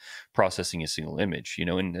weeks processing a single image,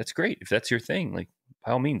 and that's great. If that's your thing, like,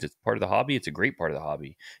 by all means, it's part of the hobby. It's a great part of the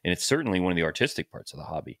hobby. And it's certainly one of the artistic parts of the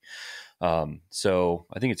hobby. So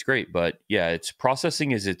I think it's great, but yeah, it's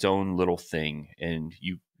processing is its own little thing, and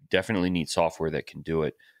you definitely need software that can do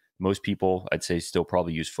it. Most people, I'd say, still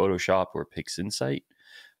probably use Photoshop or PixInsight.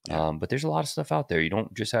 Yeah. But there's a lot of stuff out there. You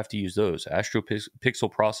don't just have to use those. Astro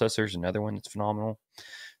Pixel Processor is another one that's phenomenal.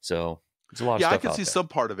 So there's a lot of Yeah, I stuff could out see there. some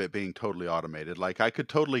part of it being totally automated. Like I could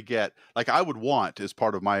totally get, like I would want as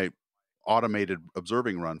part of my automated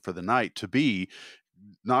observing run for the night to be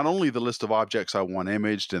not only the list of objects I want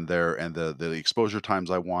imaged and the exposure times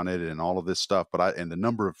I wanted and all of this stuff, but and the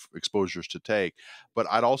number of exposures to take, but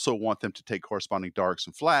I'd also want them to take corresponding darks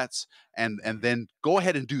and flats and then go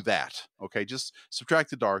ahead and do that. Okay, just subtract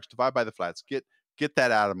the darks, divide by the flats, get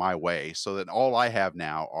that out of my way so that all I have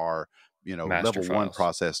now are Master level 1 files.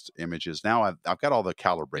 processed images. Now I've got all the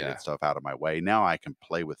calibrated Yeah. stuff out of my way. Now I can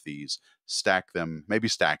play with these, stack them, I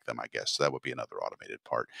guess. That would be another automated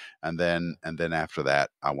part. And then after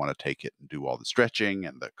that, I want to take it and do all the stretching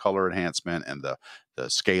and the color enhancement and the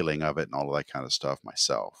scaling of it and all of that kind of stuff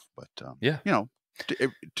myself. But Yeah.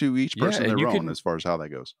 to each Yeah. person And you their own can, as far as how that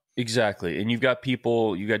goes. exactly. And you've got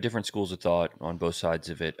people, you got different schools of thought on both sides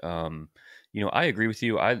of it. I agree with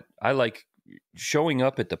you. I like showing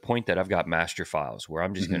up at the point that I've got master files where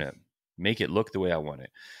I'm just Mhm. going to make it look the way I want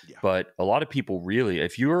it. Yeah. But a lot of people really,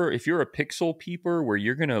 if you're a pixel peeper where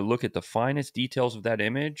you're going to look at the finest details of that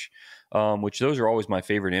image, which those are always my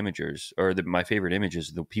favorite imagers, or my favorite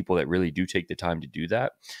images, the people that really do take the time to do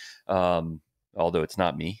that. Although it's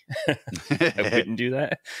not me, I wouldn't do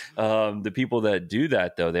that. The people that do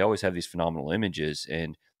that, though, they always have these phenomenal images,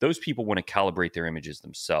 and those people want to calibrate their images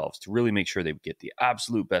themselves to really make sure they get the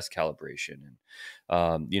absolute best calibration.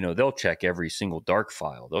 And they'll check every single dark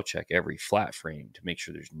file, they'll check every flat frame to make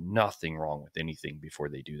sure there's nothing wrong with anything before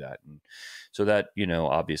they do that. And so that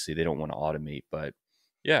obviously they don't want to automate, but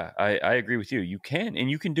yeah, I agree with you. You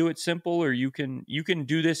can do it simple, or you can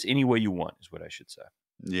do this any way you want, is what I should say.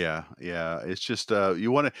 Yeah, yeah. It's just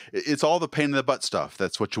you want to. It's all the pain in the butt stuff.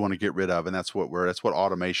 That's what you want to get rid of, and that's what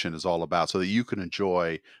automation is all about, so that you can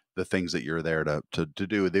enjoy the things that you're there to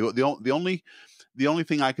do. The only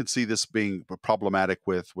thing I could see this being problematic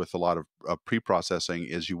with a lot of pre-processing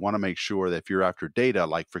is you want to make sure that if you're after data,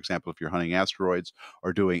 like for example, if you're hunting asteroids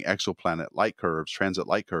or doing exoplanet light curves, transit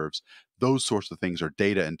light curves, those sorts of things are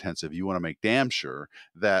data intensive. You want to make damn sure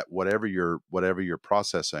that whatever you're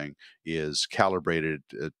processing is calibrated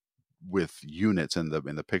with units in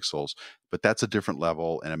the pixels. But that's a different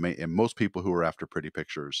level, and most people who are after pretty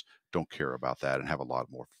pictures don't care about that and have a lot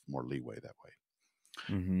more leeway that way.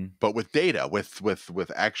 Mm-hmm. But with data,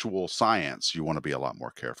 with actual science, you want to be a lot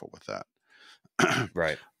more careful with that.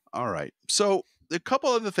 Right. All right. So a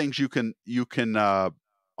couple other things you can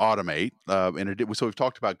automate. So we've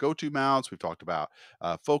talked about go-to mounts, we've talked about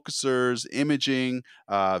focusers, imaging,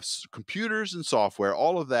 computers, and software.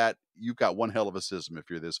 All of that, you've got one hell of a system if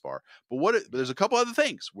you're this far. But there's a couple other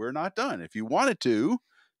things. We're not done. If you wanted to,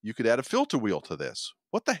 you could add a filter wheel to this.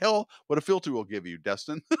 What the hell would a filter wheel give you,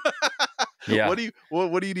 Destin? Yeah. What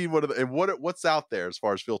do you need? What's out there as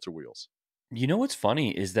far as filter wheels? What's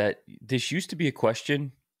funny is that this used to be a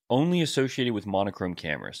question only associated with monochrome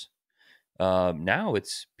cameras. Now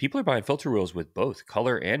it's people are buying filter wheels with both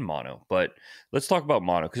color and mono. But let's talk about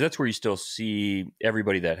mono, because that's where you still see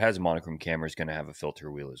everybody that has a monochrome camera is going to have a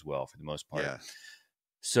filter wheel as well for the most part. Yeah.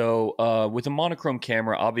 So with a monochrome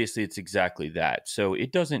camera, obviously it's exactly that. So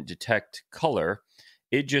it doesn't detect color.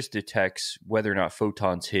 It just detects whether or not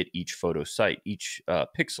photons hit each photo site, each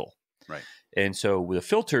pixel. Right. And so the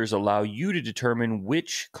filters allow you to determine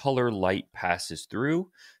which color light passes through,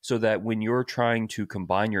 so that when you're trying to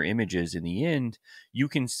combine your images in the end, you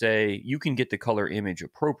can get the color image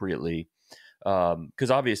appropriately.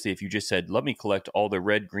 Because obviously, if you just said, let me collect all the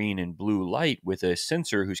red, green, and blue light with a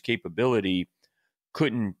sensor whose capability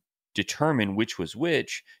couldn't determine which was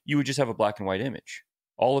which, you would just have a black and white image.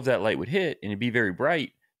 All of that light would hit and it'd be very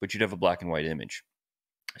bright, but you'd have a black and white image.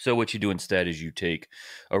 So what you do instead is you take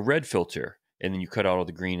a red filter and then you cut out all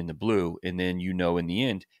the green and the blue, and then in the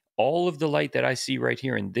end, all of the light that I see right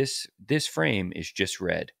here in this frame is just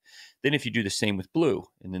red. Then if you do the same with blue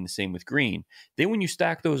and then the same with green, then when you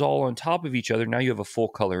stack those all on top of each other, now you have a full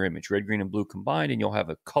color image, red, green, and blue combined, and you'll have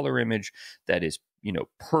a color image that is,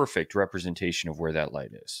 perfect representation of where that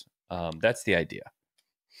light is. That's the idea.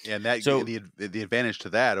 And that So the advantage to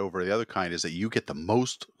that over the other kind is that you get the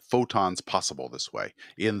most photons possible this way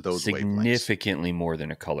in those wavelengths. significantly more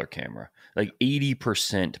than a color camera, like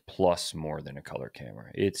 80% plus more than a color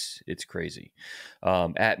camera. It's crazy.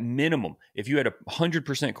 At minimum, if you had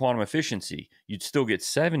 100% quantum efficiency, you'd still get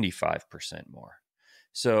 75% more.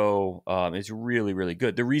 So it's really, really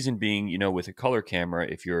good. The reason being, with a color camera,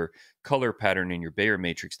 if your color pattern in your Bayer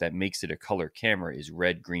matrix that makes it a color camera is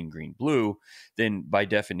red, green, green, blue, then by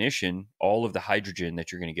definition, all of the hydrogen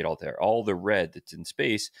that you're going to get out there, all the red that's in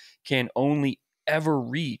space, can only ever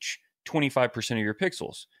reach 25% of your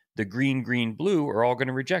pixels. The green, green, blue are all going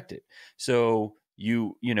to reject it. So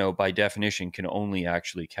by definition, can only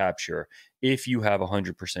actually capture, if you have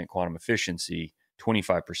 100% quantum efficiency,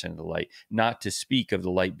 25% of the light, not to speak of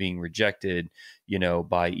the light being rejected,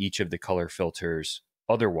 by each of the color filters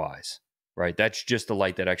otherwise, right? That's just the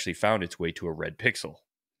light that actually found its way to a red pixel.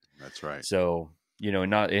 That's right. So,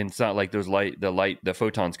 it's not like the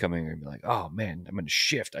photons coming and be like, oh man, I'm going to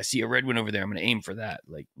shift. I see a red one over there. I'm going to aim for that.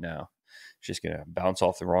 Like, no, it's just going to bounce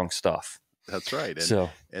off the wrong stuff. That's right.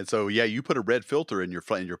 And so yeah, you put a red filter in your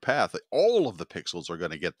path, all of the pixels are going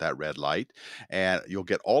to get that red light, and you'll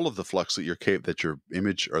get all of the flux that your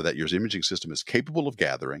imaging system is capable of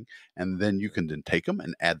gathering, and then you can take them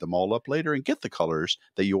and add them all up later and get the colors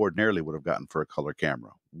that you ordinarily would have gotten for a color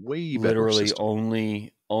camera. Way better literally system.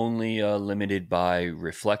 only limited by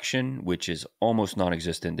reflection, which is almost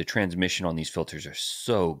non-existent. The transmission on these filters are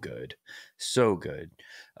so good. So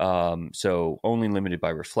only limited by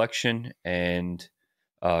reflection and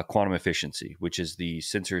quantum efficiency, which is the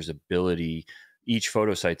sensor's ability, each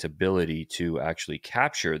photosite's ability to actually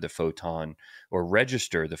capture the photon or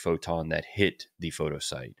register the photon that hit the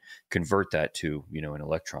photosite, convert that to, an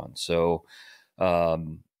electron. So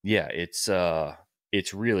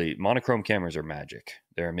it's really, monochrome cameras are magic.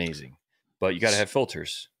 They're amazing, but you got to have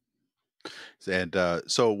filters. And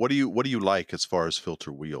so what do you like as far as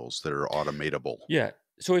filter wheels that are automatable? Yeah.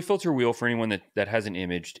 So a filter wheel, for anyone that hasn't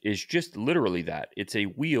imaged, is just literally that. It's a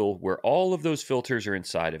wheel where all of those filters are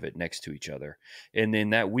inside of it next to each other. And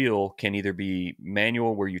then that wheel can either be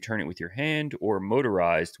manual, where you turn it with your hand, or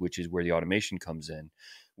motorized, which is where the automation comes in,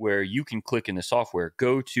 where you can click in the software,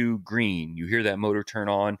 go to green. You hear that motor turn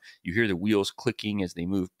on. You hear the wheels clicking as they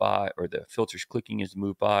move by, or the filters clicking as they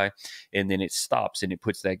move by. And then it stops and it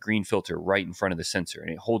puts that green filter right in front of the sensor, and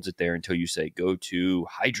it holds it there until you say, go to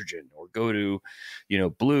hydrogen or go to,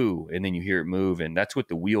 blue. And then you hear it move. And that's what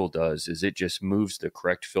the wheel does, is it just moves the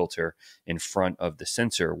correct filter in front of the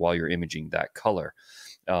sensor while you're imaging that color.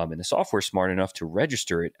 And the software is smart enough to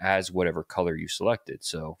register it as whatever color you selected.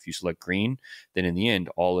 So if you select green, then in the end,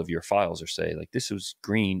 all of your files are say like, this was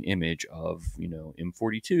green image of,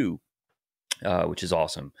 M42, which is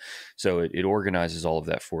awesome. So it organizes all of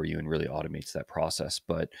that for you and really automates that process.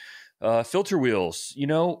 But filter wheels,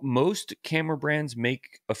 most camera brands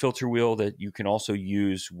make a filter wheel that you can also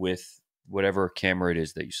use with whatever camera it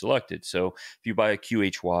is that you selected. So if you buy a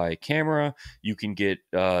QHY camera, you can get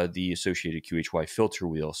the associated QHY filter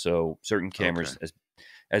wheel. So certain cameras,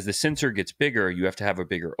 as the sensor gets bigger, you have to have a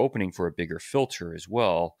bigger opening for a bigger filter as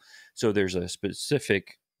well. So there's a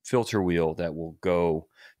specific filter wheel that will go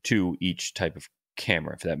to each type of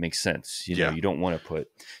camera, if that makes sense. You don't want to put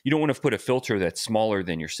a filter that's smaller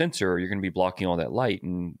than your sensor, or you're going to be blocking all that light.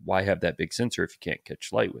 And why have that big sensor if you can't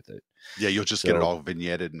catch light with it? Yeah, you'll just get it all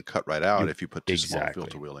vignetted and cut right out if you put too small a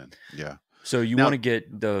filter wheel in. Yeah. So you want to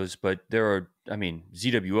get those, but there are,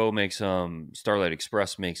 ZWO makes them, Starlight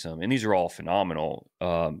Express makes them, and these are all phenomenal.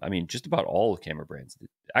 Just about all camera brands.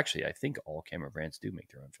 Actually, I think all camera brands do make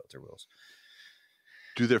their own filter wheels.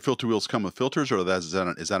 Do their filter wheels come with filters, or is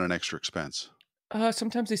that an extra expense?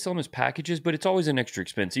 Sometimes they sell them as packages, but it's always an extra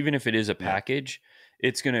expense. Even if it is a package,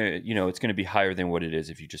 it's gonna be higher than what it is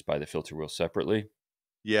if you just buy the filter wheel separately.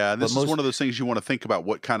 Yeah, and this is one of those things you want to think about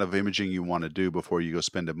what kind of imaging you want to do before you go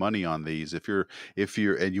spending money on these. If you're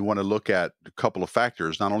and you want to look at a couple of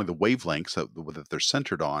factors, not only the wavelengths that they're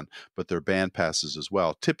centered on, but their band passes as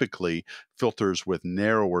well. Typically, filters with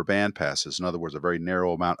narrower band passes, in other words, a very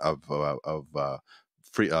narrow amount of the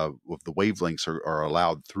wavelengths are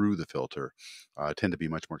allowed through the filter, tend to be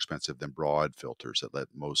much more expensive than broad filters that let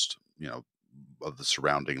most of the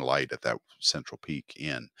surrounding light at that central peak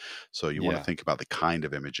in. So you want to Yeah. think about the kind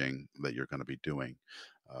of imaging that you're going to be doing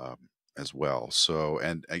um, as well. So,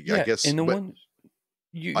 and I Yeah, guess, and the but one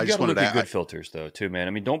you I got just to wanted look to, at good filters though too, man.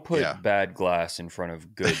 I mean, don't yeah, put bad glass in front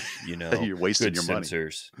of good, you're wasting good your money.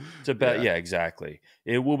 sensors. It's a bad, Yeah. yeah, exactly.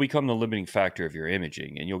 It will become the limiting factor of your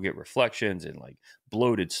imaging, and you'll get reflections and like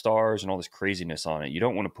bloated stars and all this craziness on it. You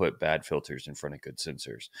don't want to put bad filters in front of good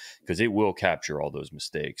sensors because it will capture all those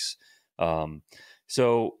mistakes. Um,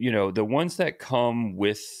 so the ones that come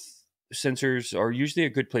with sensors are usually a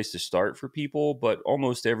good place to start for people, but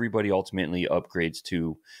almost everybody ultimately upgrades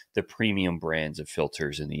to the premium brands of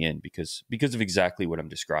filters in the end because of exactly what I'm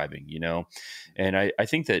describing. And I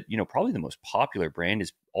think that probably the most popular brand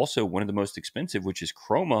is also one of the most expensive, which is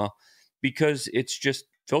Chroma, because it's just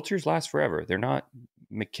filters last forever. They're not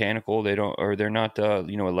mechanical, they're not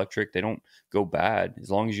electric, they don't go bad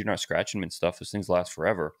as long as you're not scratching them and stuff. Those things last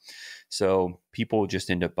forever. So people just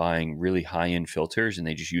end up buying really high end filters and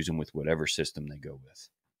they just use them with whatever system they go with.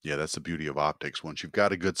 Yeah, that's the beauty of optics. Once you've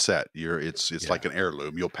got a good set, it's Yeah. like an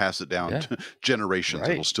heirloom. You'll pass it down Yeah. to generations.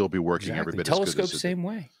 It'll Right. still be working every Exactly. bit as good as Telescope, it did. same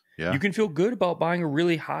way. You Yeah. can feel good about buying a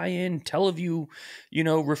really high end Teleview,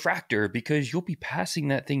 refractor because you'll be passing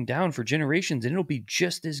that thing down for generations and it'll be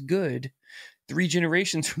just as good 3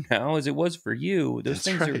 generations from now as it was for you. Those That's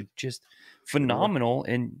things are right. just It'll work. phenomenal.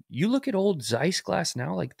 And you look at old Zeiss glass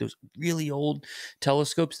now, like those really old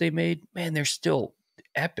telescopes they made, man, they're still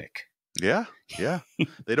epic. Yeah, yeah.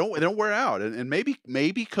 They don't wear out, and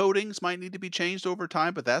maybe coatings might need to be changed over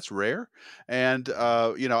time, but that's rare. And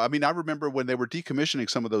I mean, I remember when they were decommissioning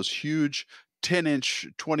some of those huge 10-inch,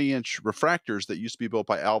 20-inch refractors that used to be built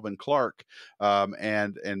by Alvin Clark,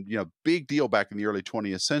 and big deal back in the early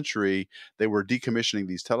 20th century. They were decommissioning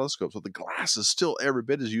these telescopes. Well, the glass is still every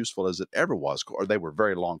bit as useful as it ever was, or they were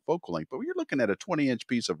very long focal length. But when you're looking at a 20-inch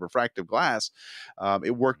piece of refractive glass,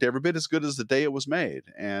 it worked every bit as good as the day it was made,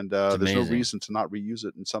 and It's there's no amazing. reason to not reuse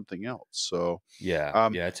it in something else. So, Yeah,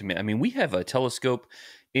 um, yeah, it's amazing. I mean, we have a telescope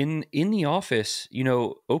in the office.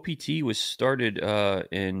 OPT was started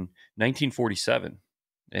in 1947,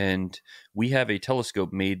 and we have a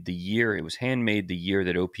telescope made the year it was handmade the year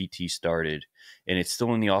that OPT started, and it's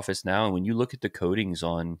still in the office now. And when you look at the coatings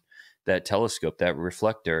on that telescope, that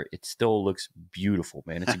reflector, it still looks beautiful,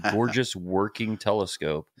 man. It's a gorgeous working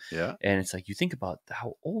telescope. yeah, And it's like you think about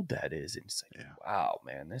how old that is, and it's like, yeah. wow,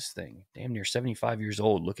 man, this thing damn near 75 years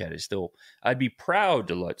old. Look at it still. I'd be proud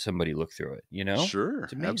to let somebody look through it. Sure,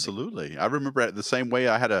 It's amazing. absolutely. I remember it the same way.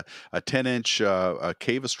 I had a 10-inch a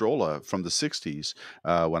Cave Astrola from the '60s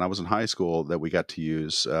when I was in high school that we got to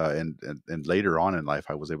use, and later on in life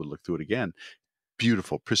I was able to look through it again.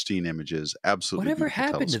 Beautiful, pristine images, absolutely Whatever beautiful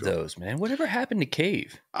happened to telescope. those, man? Whatever happened to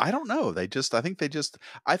Cave? I don't know. I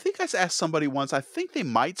think I asked somebody once. I think they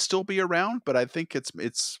might still be around, but I think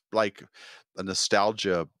it's like a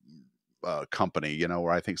nostalgia company,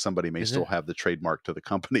 where I think somebody may Is still it? have the trademark to the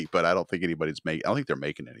company, but I don't think I don't think they're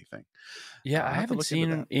making anything. Yeah, I I'll have to haven't look into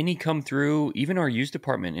seen that. any come through, even our used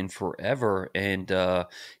department in forever. And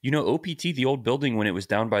OPT, the old building when it was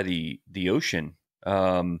down by the ocean,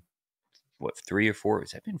 what 3 or 4?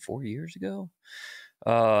 Has that been 4 years ago?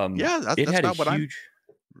 Yeah, It that's had a about what I huge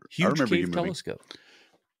remember you cave moving. telescope.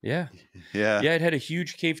 Yeah. Yeah. Yeah, it had a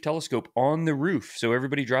huge cave telescope on the roof, so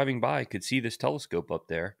everybody driving by could see this telescope up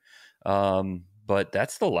there. But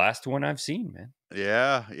that's the last one I've seen, man.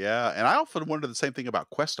 Yeah, yeah, and I often wonder the same thing about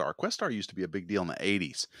Questar. Questar used to be a big deal in the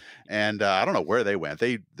 '80s, and I don't know where they went.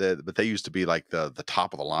 But they used to be like the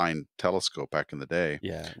top of the line telescope back in the day.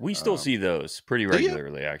 Yeah, we still Um, see those pretty do you?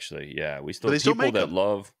 regularly, actually. Yeah, we Do still they still make them?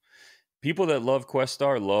 people that love Questar.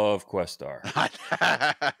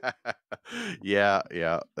 Yeah,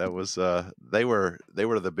 yeah, that was they were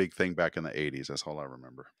the big thing back in the '80s. That's all I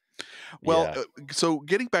remember. Well, Yeah, so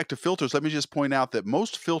getting back to filters, let me just point out that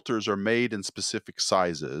most filters are made in specific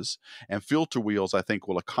sizes, and filter wheels, I think,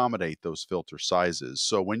 will accommodate those filter sizes.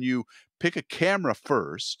 So when you pick a camera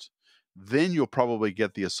first, then you'll probably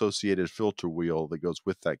get the associated filter wheel that goes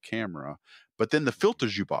with that camera. But then the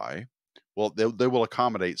filters you buy, well, they will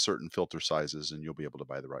accommodate certain filter sizes, and you'll be able to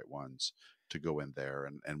buy the right ones to go in there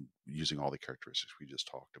and using all the characteristics we just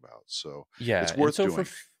talked about. So yeah, it's and worth so doing.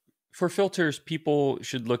 for filters, people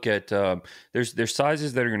should look at there's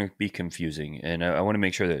sizes that are going to be confusing, and I want to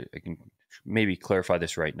make sure that I can maybe clarify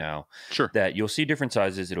this right now. Sure. That you'll see different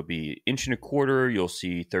sizes. It'll be 1.25 inch, you'll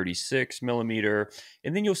see 36 millimeter,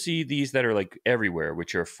 and then you'll see these that are like everywhere,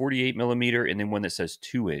 which are 48 millimeter, and then one that says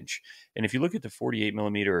 2 inch. And if you look at the 48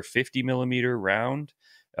 millimeter or 50 millimeter round,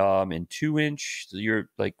 and 2 inch, you're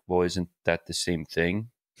like, well, isn't that the same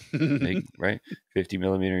thing? Like, right? 50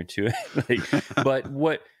 millimeter and two. Like, but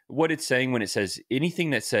what it's saying when it says anything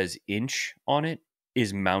that says inch on it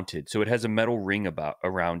is mounted. So it has a metal ring about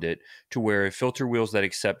around it to where filter wheels that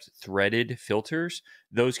accept threaded filters,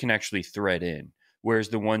 those can actually thread in. Whereas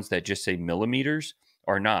the ones that just say millimeters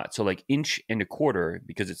are not. So like inch and a quarter,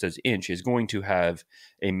 because it says inch, is going to have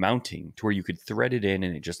a mounting to where you could thread it in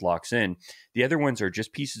and it just locks in. The other ones are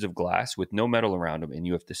just pieces of glass with no metal around them, and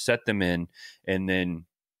you have to set them in and then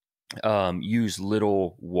use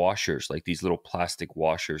little washers, like these little plastic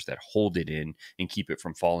washers that hold it in and keep it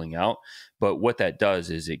from falling out. But what that does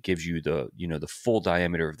is it gives you the, the full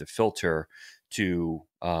diameter of the filter to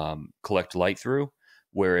collect light through,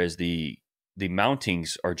 whereas the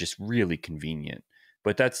mountings are just really convenient.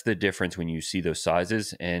 But that's the difference when you see those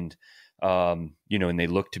sizes, and and they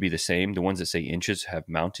look to be the same. The ones that say inches have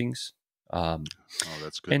mountings. Oh,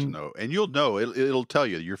 that's good to And know. And you'll know it'll tell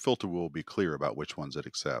you your filter will be clear about which ones it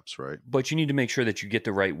accepts, right? But you need to make sure that you get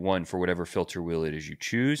the right one for whatever filter wheel it is you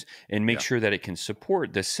choose, and make Yeah. sure that it can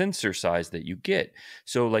support the sensor size that you get.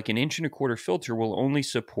 So, like an inch and a quarter filter will only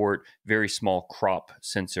support very small crop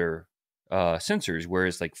sensors,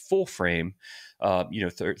 whereas like full frame,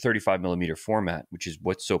 35 millimeter format, which is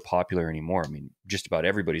what's so popular anymore. I mean, just about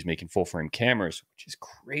everybody's making full frame cameras, which is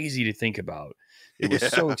crazy to think about. It was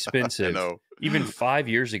so Yeah, I expensive know. even 5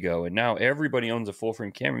 years ago, and now everybody owns a full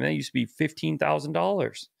frame camera. That used to be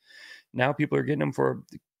 $15,000. Now people are getting them for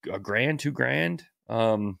a grand, 2 grand.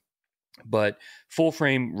 But full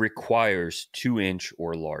frame requires 2 inch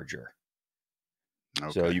or larger.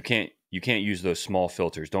 So Okay. you can't use those small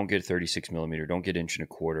filters. Don't get 36 millimeter. Don't get inch and a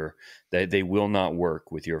quarter. They will not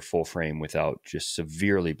work with your full frame without just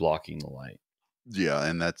severely blocking the light. Yeah,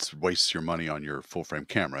 and that's wastes your money on your full frame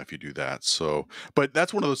camera if you do that. So, but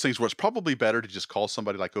that's one of those things where it's probably better to just call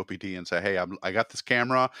somebody like OPD and say, "Hey, I got this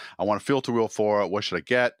camera. I want a filter wheel for it. What should I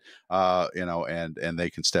get?" And they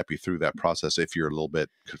can step you through that process if you're a little bit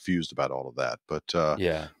confused about all of that. But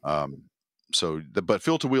Yeah. um, but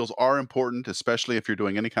filter wheels are important, especially if you're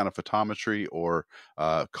doing any kind of photometry or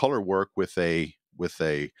color work with a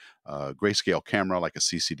grayscale camera like a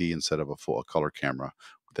CCD instead of a full color camera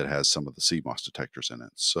that has some of the CMOS detectors in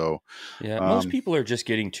it. So, Yeah, most um, people are just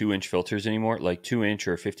getting 2 inch filters anymore, like 2 inch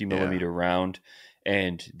or 50 yeah, millimeter round,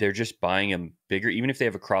 and they're just buying them bigger, even if they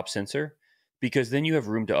have a crop sensor, because then you have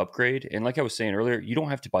room to upgrade. And like I was saying earlier, you don't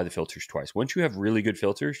have to buy the filters twice. Once you have really good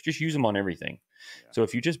filters, just use them on everything. yeah, So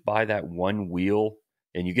if you just buy that one wheel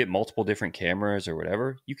and you get multiple different cameras or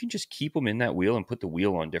whatever, you can just keep them in that wheel and put the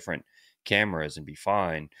wheel on different cameras and be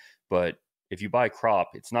fine. But if you buy crop,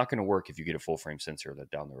 it's not going to work if you get a full frame sensor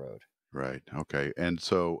down the road. right, okay. And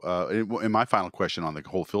so, and my final question on the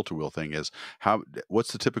whole filter wheel thing is,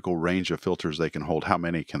 what's the typical range of filters they can hold? How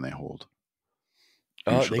many can they hold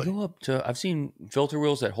They usually? go up to. I've seen filter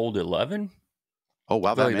wheels that hold 11. Oh, I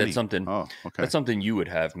wow, feel that like that's many. something. Oh, okay. That's something you would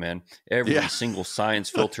have, man. Every Yeah. single science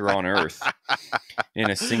filter on Earth in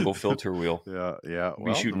a single filter wheel. Yeah, yeah. We'll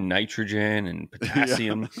be Well, shooting nitrogen and yeah.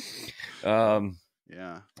 potassium. Well, Um,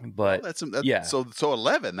 yeah. Well, but that's yeah, so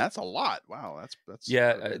 11, that's a lot. Wow, that's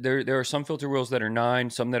yeah. quite a bit. There are some filter wheels that are 9,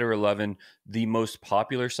 some that are 11. The most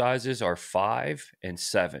popular sizes are 5 and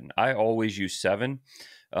 7. I always use 7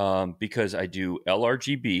 because I do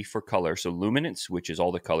LRGB for color, so luminance, which is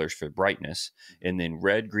all the colors for brightness, and then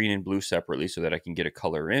red, green, and blue separately, so that I can get a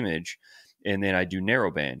color image. And then I do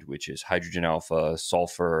narrowband, which is hydrogen alpha,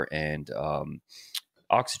 sulfur, and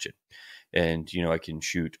oxygen. And I can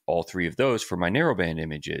shoot all three of those for my narrowband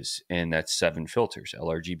images, and that's 7 filters: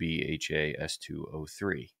 LRGB, HA,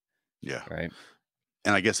 S2O3. Yeah. Right.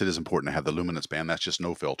 And I guess it is important to have the luminance band. That's just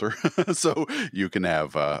no filter. So you can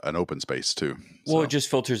have an open space too. Well, it So, just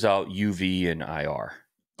filters out UV and IR,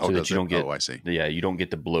 oh, so that does you it? don't Oh, get I see. you don't get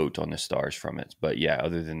the bloat on the stars from it. But yeah,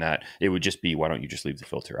 other than that, it would just be, why don't you just leave the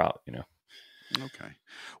filter out? Okay.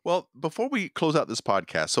 Well, before we close out this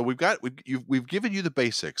podcast, so we've given you the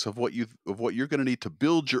basics of what you're going to need to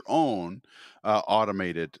build your own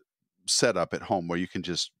automated setup at home, where you can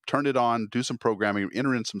just turn it on, do some programming,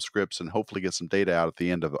 enter in some scripts, and hopefully get some data out at the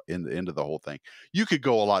end of the whole thing. You could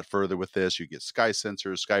go a lot further with this. You get sky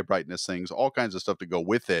sensors, sky brightness things, all kinds of stuff to go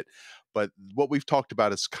with it. But what we've talked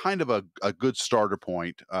about is kind of a good starter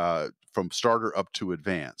point, from starter up to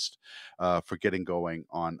advanced, for getting going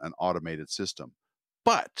on an automated system.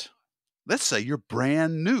 But let's say you're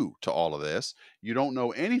brand new to all of this, you don't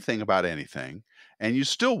know anything about anything, and you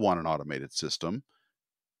still want an automated system.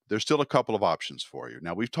 There's still a couple of options for you.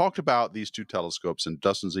 Now, we've talked about these two telescopes, and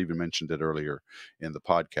Dustin's even mentioned it earlier in the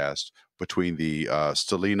podcast, between the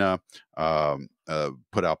Stellina,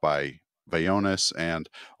 put out by Vaonis, and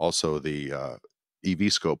also the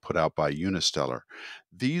EV scope put out by Unistellar.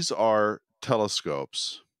 These are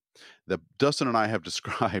telescopes that Dustin and I have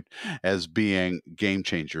described as being game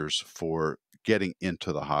changers for getting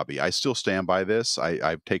into the hobby. I still stand by this.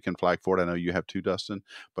 I've taken flag for it. I know you have too, Dustin,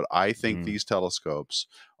 but I think Mm. these telescopes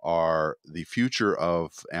are the future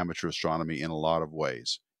of amateur astronomy in a lot of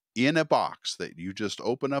ways. In a box that you just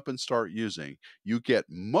open up and start using, you get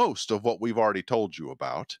most of what we've already told you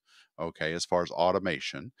about. Okay, as far as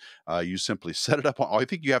automation, you simply set it up on. I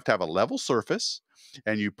think you have to have a level surface,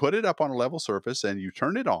 and you put it up on a level surface, and you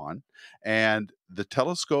turn it on, and the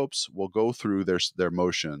telescopes will go through their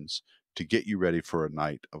motions to get you ready for a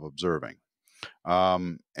night of observing.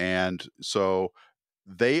 And so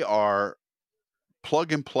they are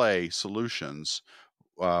plug and play solutions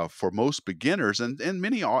for most beginners and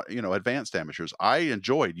many advanced amateurs. I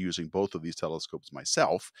enjoyed using both of these telescopes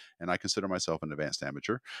myself, and I consider myself an advanced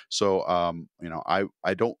amateur. So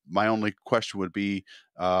I don't. My only question would be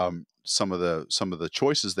some of the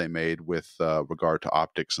choices they made with regard to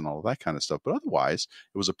optics and all of that kind of stuff. But otherwise,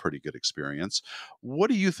 it was a pretty good experience. What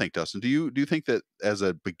do you think, Dustin? Do you think that as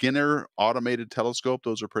a beginner automated telescope,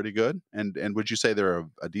 those are pretty good? And would you say they're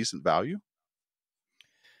a decent value?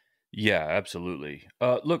 Yeah, absolutely.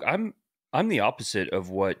 Look, I'm the opposite of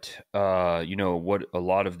what what a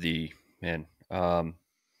lot of the man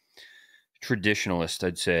traditionalists,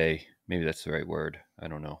 I'd say, maybe that's the right word. I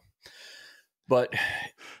don't know, but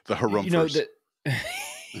The you know harumphers. that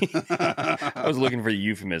I was looking for the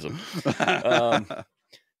euphemism. Um,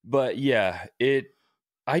 but yeah, it.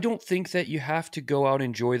 I don't think that you have to go out and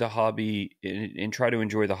enjoy the hobby and try to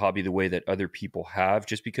enjoy the hobby the way that other people have,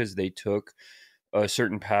 just because they took a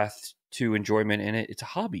certain path to enjoyment in it. It's a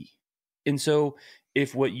hobby. And so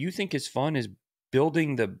if what you think is fun is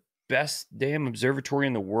building the best damn observatory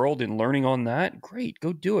in the world and learning on that, great,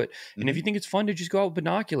 go do it. And if Mhm. you think it's fun to just go out with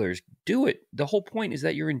binoculars, do it. The whole point is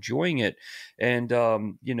that you're enjoying it and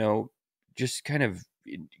just kind of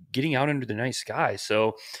getting out under the night sky.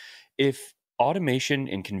 So if automation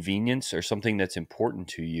and convenience are something that's important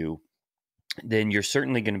to you, then you're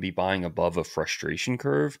certainly going to be buying above a frustration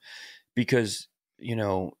curve because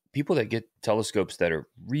people that get telescopes that are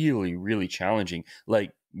really really challenging,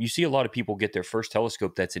 like you see a lot of people get their first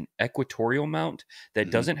telescope that's an equatorial mount that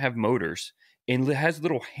Mhm. doesn't have motors and has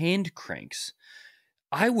little hand cranks.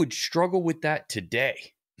 I would struggle with that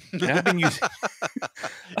today, and I've been using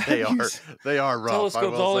They I've are used they are rough, I telescopes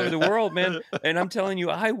will all over say. the world, man, and I'm telling you,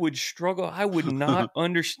 I would struggle. I would not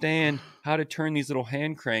understand how to turn these little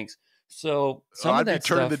hand cranks. So some of I'd be that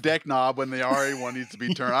turning the stuff, deck knob when the RA one needs to be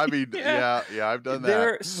turned. I mean, yeah, yeah, yeah, I've done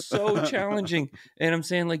that. they're so challenging. And I'm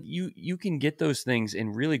saying, like, you can get those things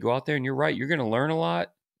and really go out there, and you're right, you're going to learn a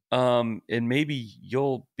lot. And maybe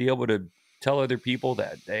you'll be able to tell other people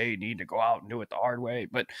that they need to go out and do it the hard way.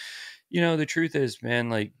 But the truth is, man,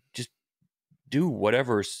 like, just do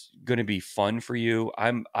whatever's going to be fun for you.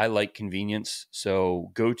 I like convenience,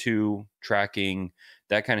 so go to tracking,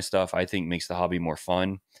 that kind of stuff, I think makes the hobby more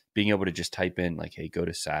fun. Being able to just type in like, hey, go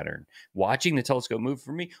to Saturn. Watching the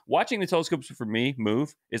telescopes for me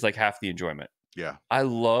move is like half the enjoyment. Yeah, I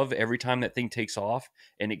love every time that thing takes off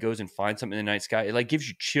and it goes and finds something in the night sky. It like gives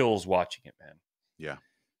you chills watching it, man. yeah,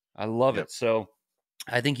 I love yep. it. So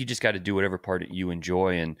I think you just got to do whatever part you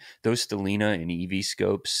enjoy. And those Stellina and EV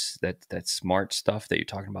scopes, that smart stuff that you're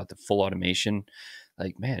talking about, the full automation,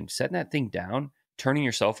 like, man, setting that thing down, turning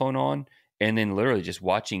your cell phone on, and then literally just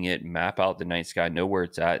watching it map out the night sky, know where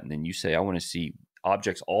it's at, and then you say, I want to see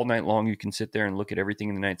objects all night long. You can sit there and look at everything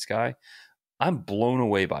in the night sky. I'm blown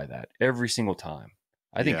away by that every single time.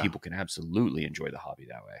 I think Yeah. people can absolutely enjoy the hobby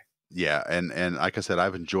that way. Yeah, and like I said,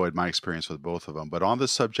 I've enjoyed my experience with both of them. But on the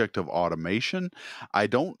subject of automation, I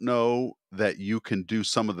don't know that you can do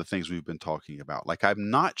some of the things we've been talking about. Like, I'm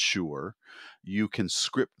not sure you can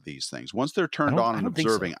script these things. Once they're I turned don't on I and don't think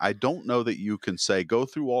so. observing, I don't know that you can say, go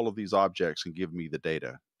through all of these objects and give me the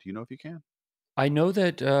data. Do you know if you can? I know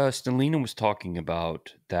that Stelina was talking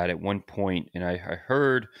about that at one point, and I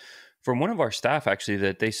heard from one of our staff actually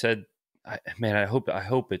that they said, "Man, I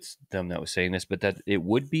hope it's them that was saying this, but that it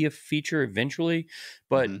would be a feature eventually."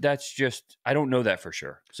 But Hmm. that's just I don't know that for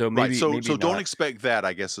sure. So Right. maybe So don't not. expect that,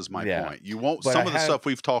 I guess, is my Yeah, point. You won't, but I some of the have stuff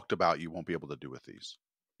we've talked about, you won't be able to do with these.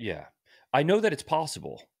 yeah, I know that it's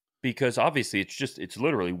possible because obviously it's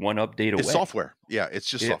literally one update It's away. software. Yeah, it's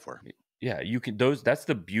just Yeah. software. Yeah, you can those that's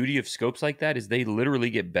the beauty of scopes like that is they literally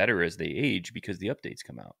get better as they age because the updates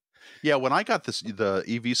come out. Yeah, when I got the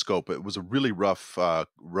EV scope, it was a really rough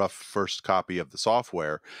first copy of the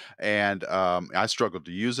software, and I struggled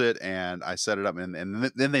to use it. And I set it up, and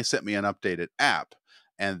then they sent me an updated app,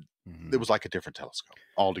 and it Mhm. was like a different telescope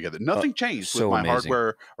altogether. Nothing changed with So my amazing.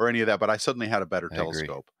 hardware or any of that, but I suddenly had a better I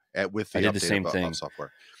agree. telescope with I the did the update same of thing.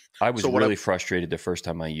 software. I was So what really frustrated the first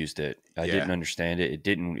time I used it. I Yeah. didn't understand it. It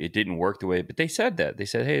didn't work the way, but they said that. They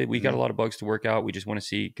said, "Hey, we got a lot of bugs to work out. We just want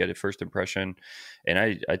to get a first impression." And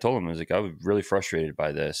I told them, I was like, I was really frustrated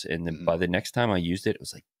by this. And then by the next time I used it, it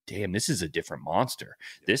was like, damn, this is a different monster.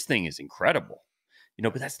 This thing is incredible.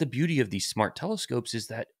 But that's the beauty of these smart telescopes, is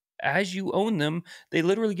that as you own them, they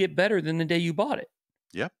literally get better than the day you bought it.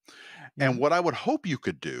 Yeah. You And know? what I would hope you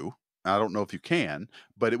could do, I don't know if you can,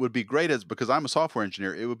 but it would be great, as because I'm a software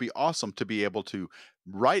engineer, it would be awesome to be able to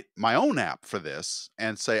write my own app for this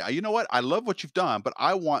and say, you know what, I love what you've done, but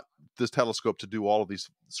I want this telescope to do all of these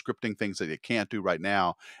scripting things that it can't do right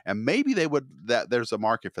now. And maybe there's a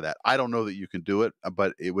market for that. I don't know that you can do it,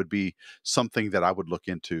 but it would be something that I would look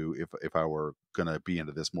into if I were going to be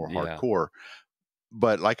into this more Yeah. hardcore.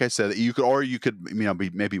 But like I said, you could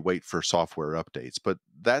maybe wait for software updates. But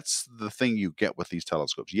that's the thing you get with these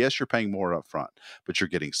telescopes. Yes, you're paying more up front, but you're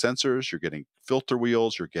getting sensors, you're getting filter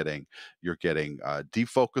wheels, you're getting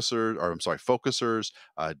defocusers, or I'm sorry, focusers,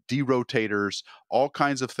 derotators, all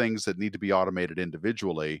kinds of things that need to be automated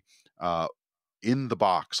individually in the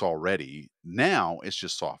box already. Now it's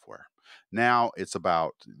just software. Now it's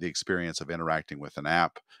about the experience of interacting with an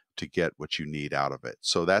app to get what you need out of it.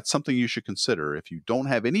 So that's something you should consider. If you don't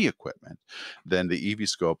have any equipment, then the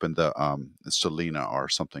Eviscope and the Selena are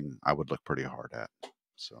something I would look pretty hard at.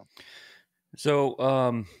 So,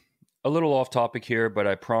 a little off topic here, but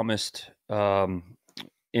I promised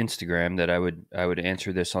Instagram that I would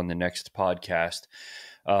answer this on the next podcast.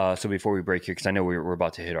 So before we break here, because I know we're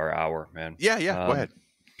about to hit our hour, man. Yeah, go ahead.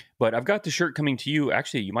 But I've got the shirt coming to you.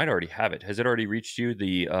 Actually, you might already have it. Has it already reached you?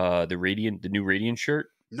 The new Radiant shirt?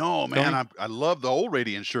 No, Tony? man, I love the old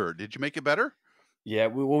Radiant shirt. Did you make it better? Yeah.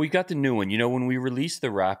 Well, we got the new one. When we released the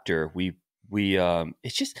Raptor, we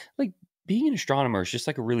it's just like being an astronomer is just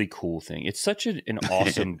like a really cool thing. It's such an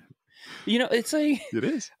awesome. It's a It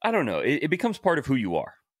is. I don't know. It becomes part of who you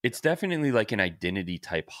are. It's definitely like an identity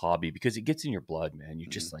type hobby because it gets in your blood, man. You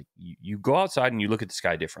just like you go outside and you look at the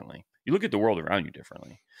sky differently. You look at the world around you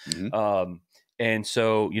differently. Mhm. And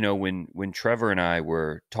so, when Trevor and I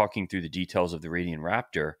were talking through the details of the Radiant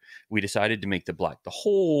Raptor, we decided to make the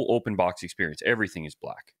whole open box experience. Everything is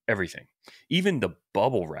black. Everything. Even the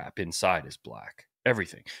bubble wrap inside is black.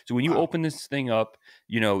 Everything. So when you Wow. open this thing up,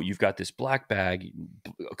 you've got this black bag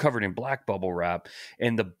covered in black bubble wrap,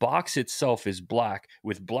 and the box itself is black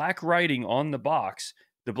with black writing on the box,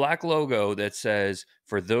 the black logo that says,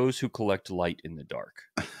 "For those who collect light in the dark."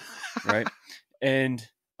 Right? And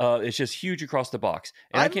it's just huge across the box.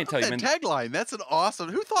 And I I love can't tell you, that man, tagline. That's an awesome.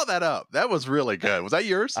 Who thought that up? That was really good. Was that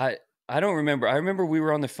yours? I don't remember. I remember we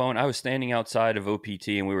were on the phone. I was standing outside of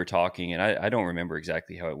OPT and we were talking, and I don't remember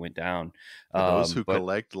exactly how it went down. For those who But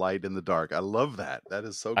collect light in the dark. I love that. That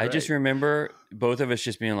is so I just great. remember both of us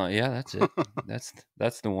just being like, "Yeah, that's it.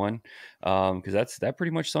 That's the one," because that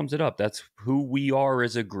pretty much sums it up. That's who we are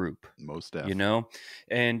as a group, Most you def. know.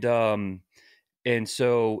 And and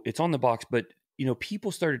so it's on the box, but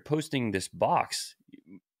people started posting this box.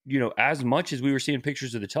 As much as we were seeing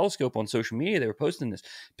pictures of the telescope on social media, they were posting this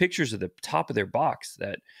pictures of the top of their box,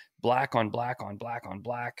 that black on black on black on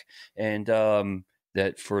black, and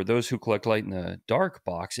that for those who collect light in the dark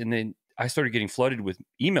box. And then I started getting flooded with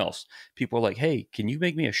emails. People were like, "Hey, can you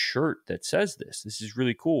make me a shirt that says this? This is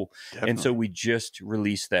really cool." And so Definitely. we just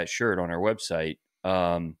released that shirt on our website.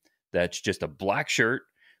 That's just a black shirt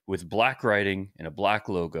with black writing and a black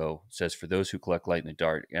logo. It says, "For those who collect light in the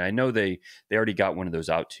dark." And I know they already got one of those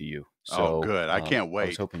out to you. Oh, So good. I can't I was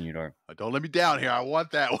wait. hoping you'd are. Don't let me down here. I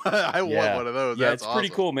want that one. I want Yeah. one of those. Yeah, That's it's pretty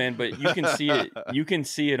awesome. cool, man. But you can see it. You can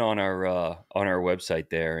see it on our website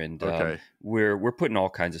there, and Okay. we're putting all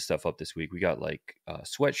kinds of stuff up this week. We got like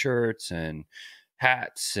sweatshirts and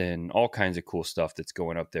hats and all kinds of cool stuff that's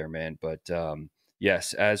going up there, man. But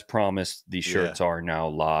yes, as promised, these Yeah. shirts are now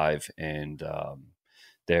live, and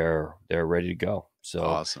they're ready to go. So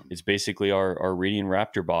Awesome. it's basically our Radiant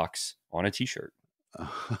Raptor box on a t-shirt.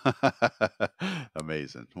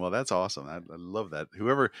 Amazing. Well, that's awesome. I love that.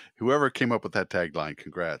 Whoever came up with that tagline,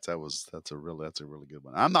 congrats. That's a really good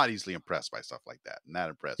one. I'm not easily impressed by stuff like that, and that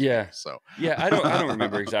impressed me. Yeah. So Yeah, I don't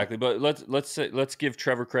remember exactly, but let's give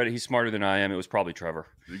Trevor credit. He's smarter than I am. It was probably Trevor.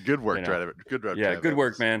 good work, You know. Trevor. Good work, Yeah, Trevor. good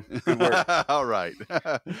work, man. Good work. All right.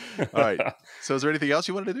 All right. So is there anything else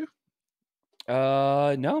you wanted to do?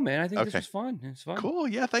 No, man. I think this Okay. was fun. It's fun. Cool.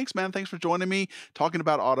 Yeah. Thanks, man. Thanks for joining me talking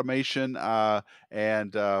about automation.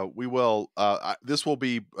 And we will, this will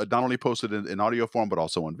be not only posted in audio form, but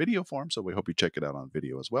also in video form. So we hope you check it out on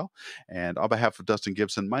video as well. And on behalf of Dustin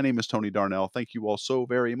Gibson, my name is Tony Darnell. Thank you all so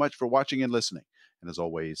very much for watching and listening. And as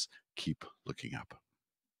always, keep looking up.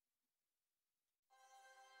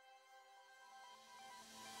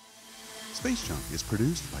 Space Junk is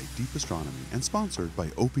produced by Deep Astronomy and sponsored by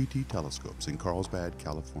OPT Telescopes in Carlsbad,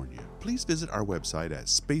 California. Please visit our website at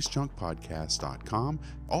spacejunkpodcast.com.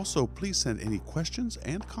 Also, please send any questions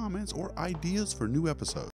and comments or ideas for new episodes.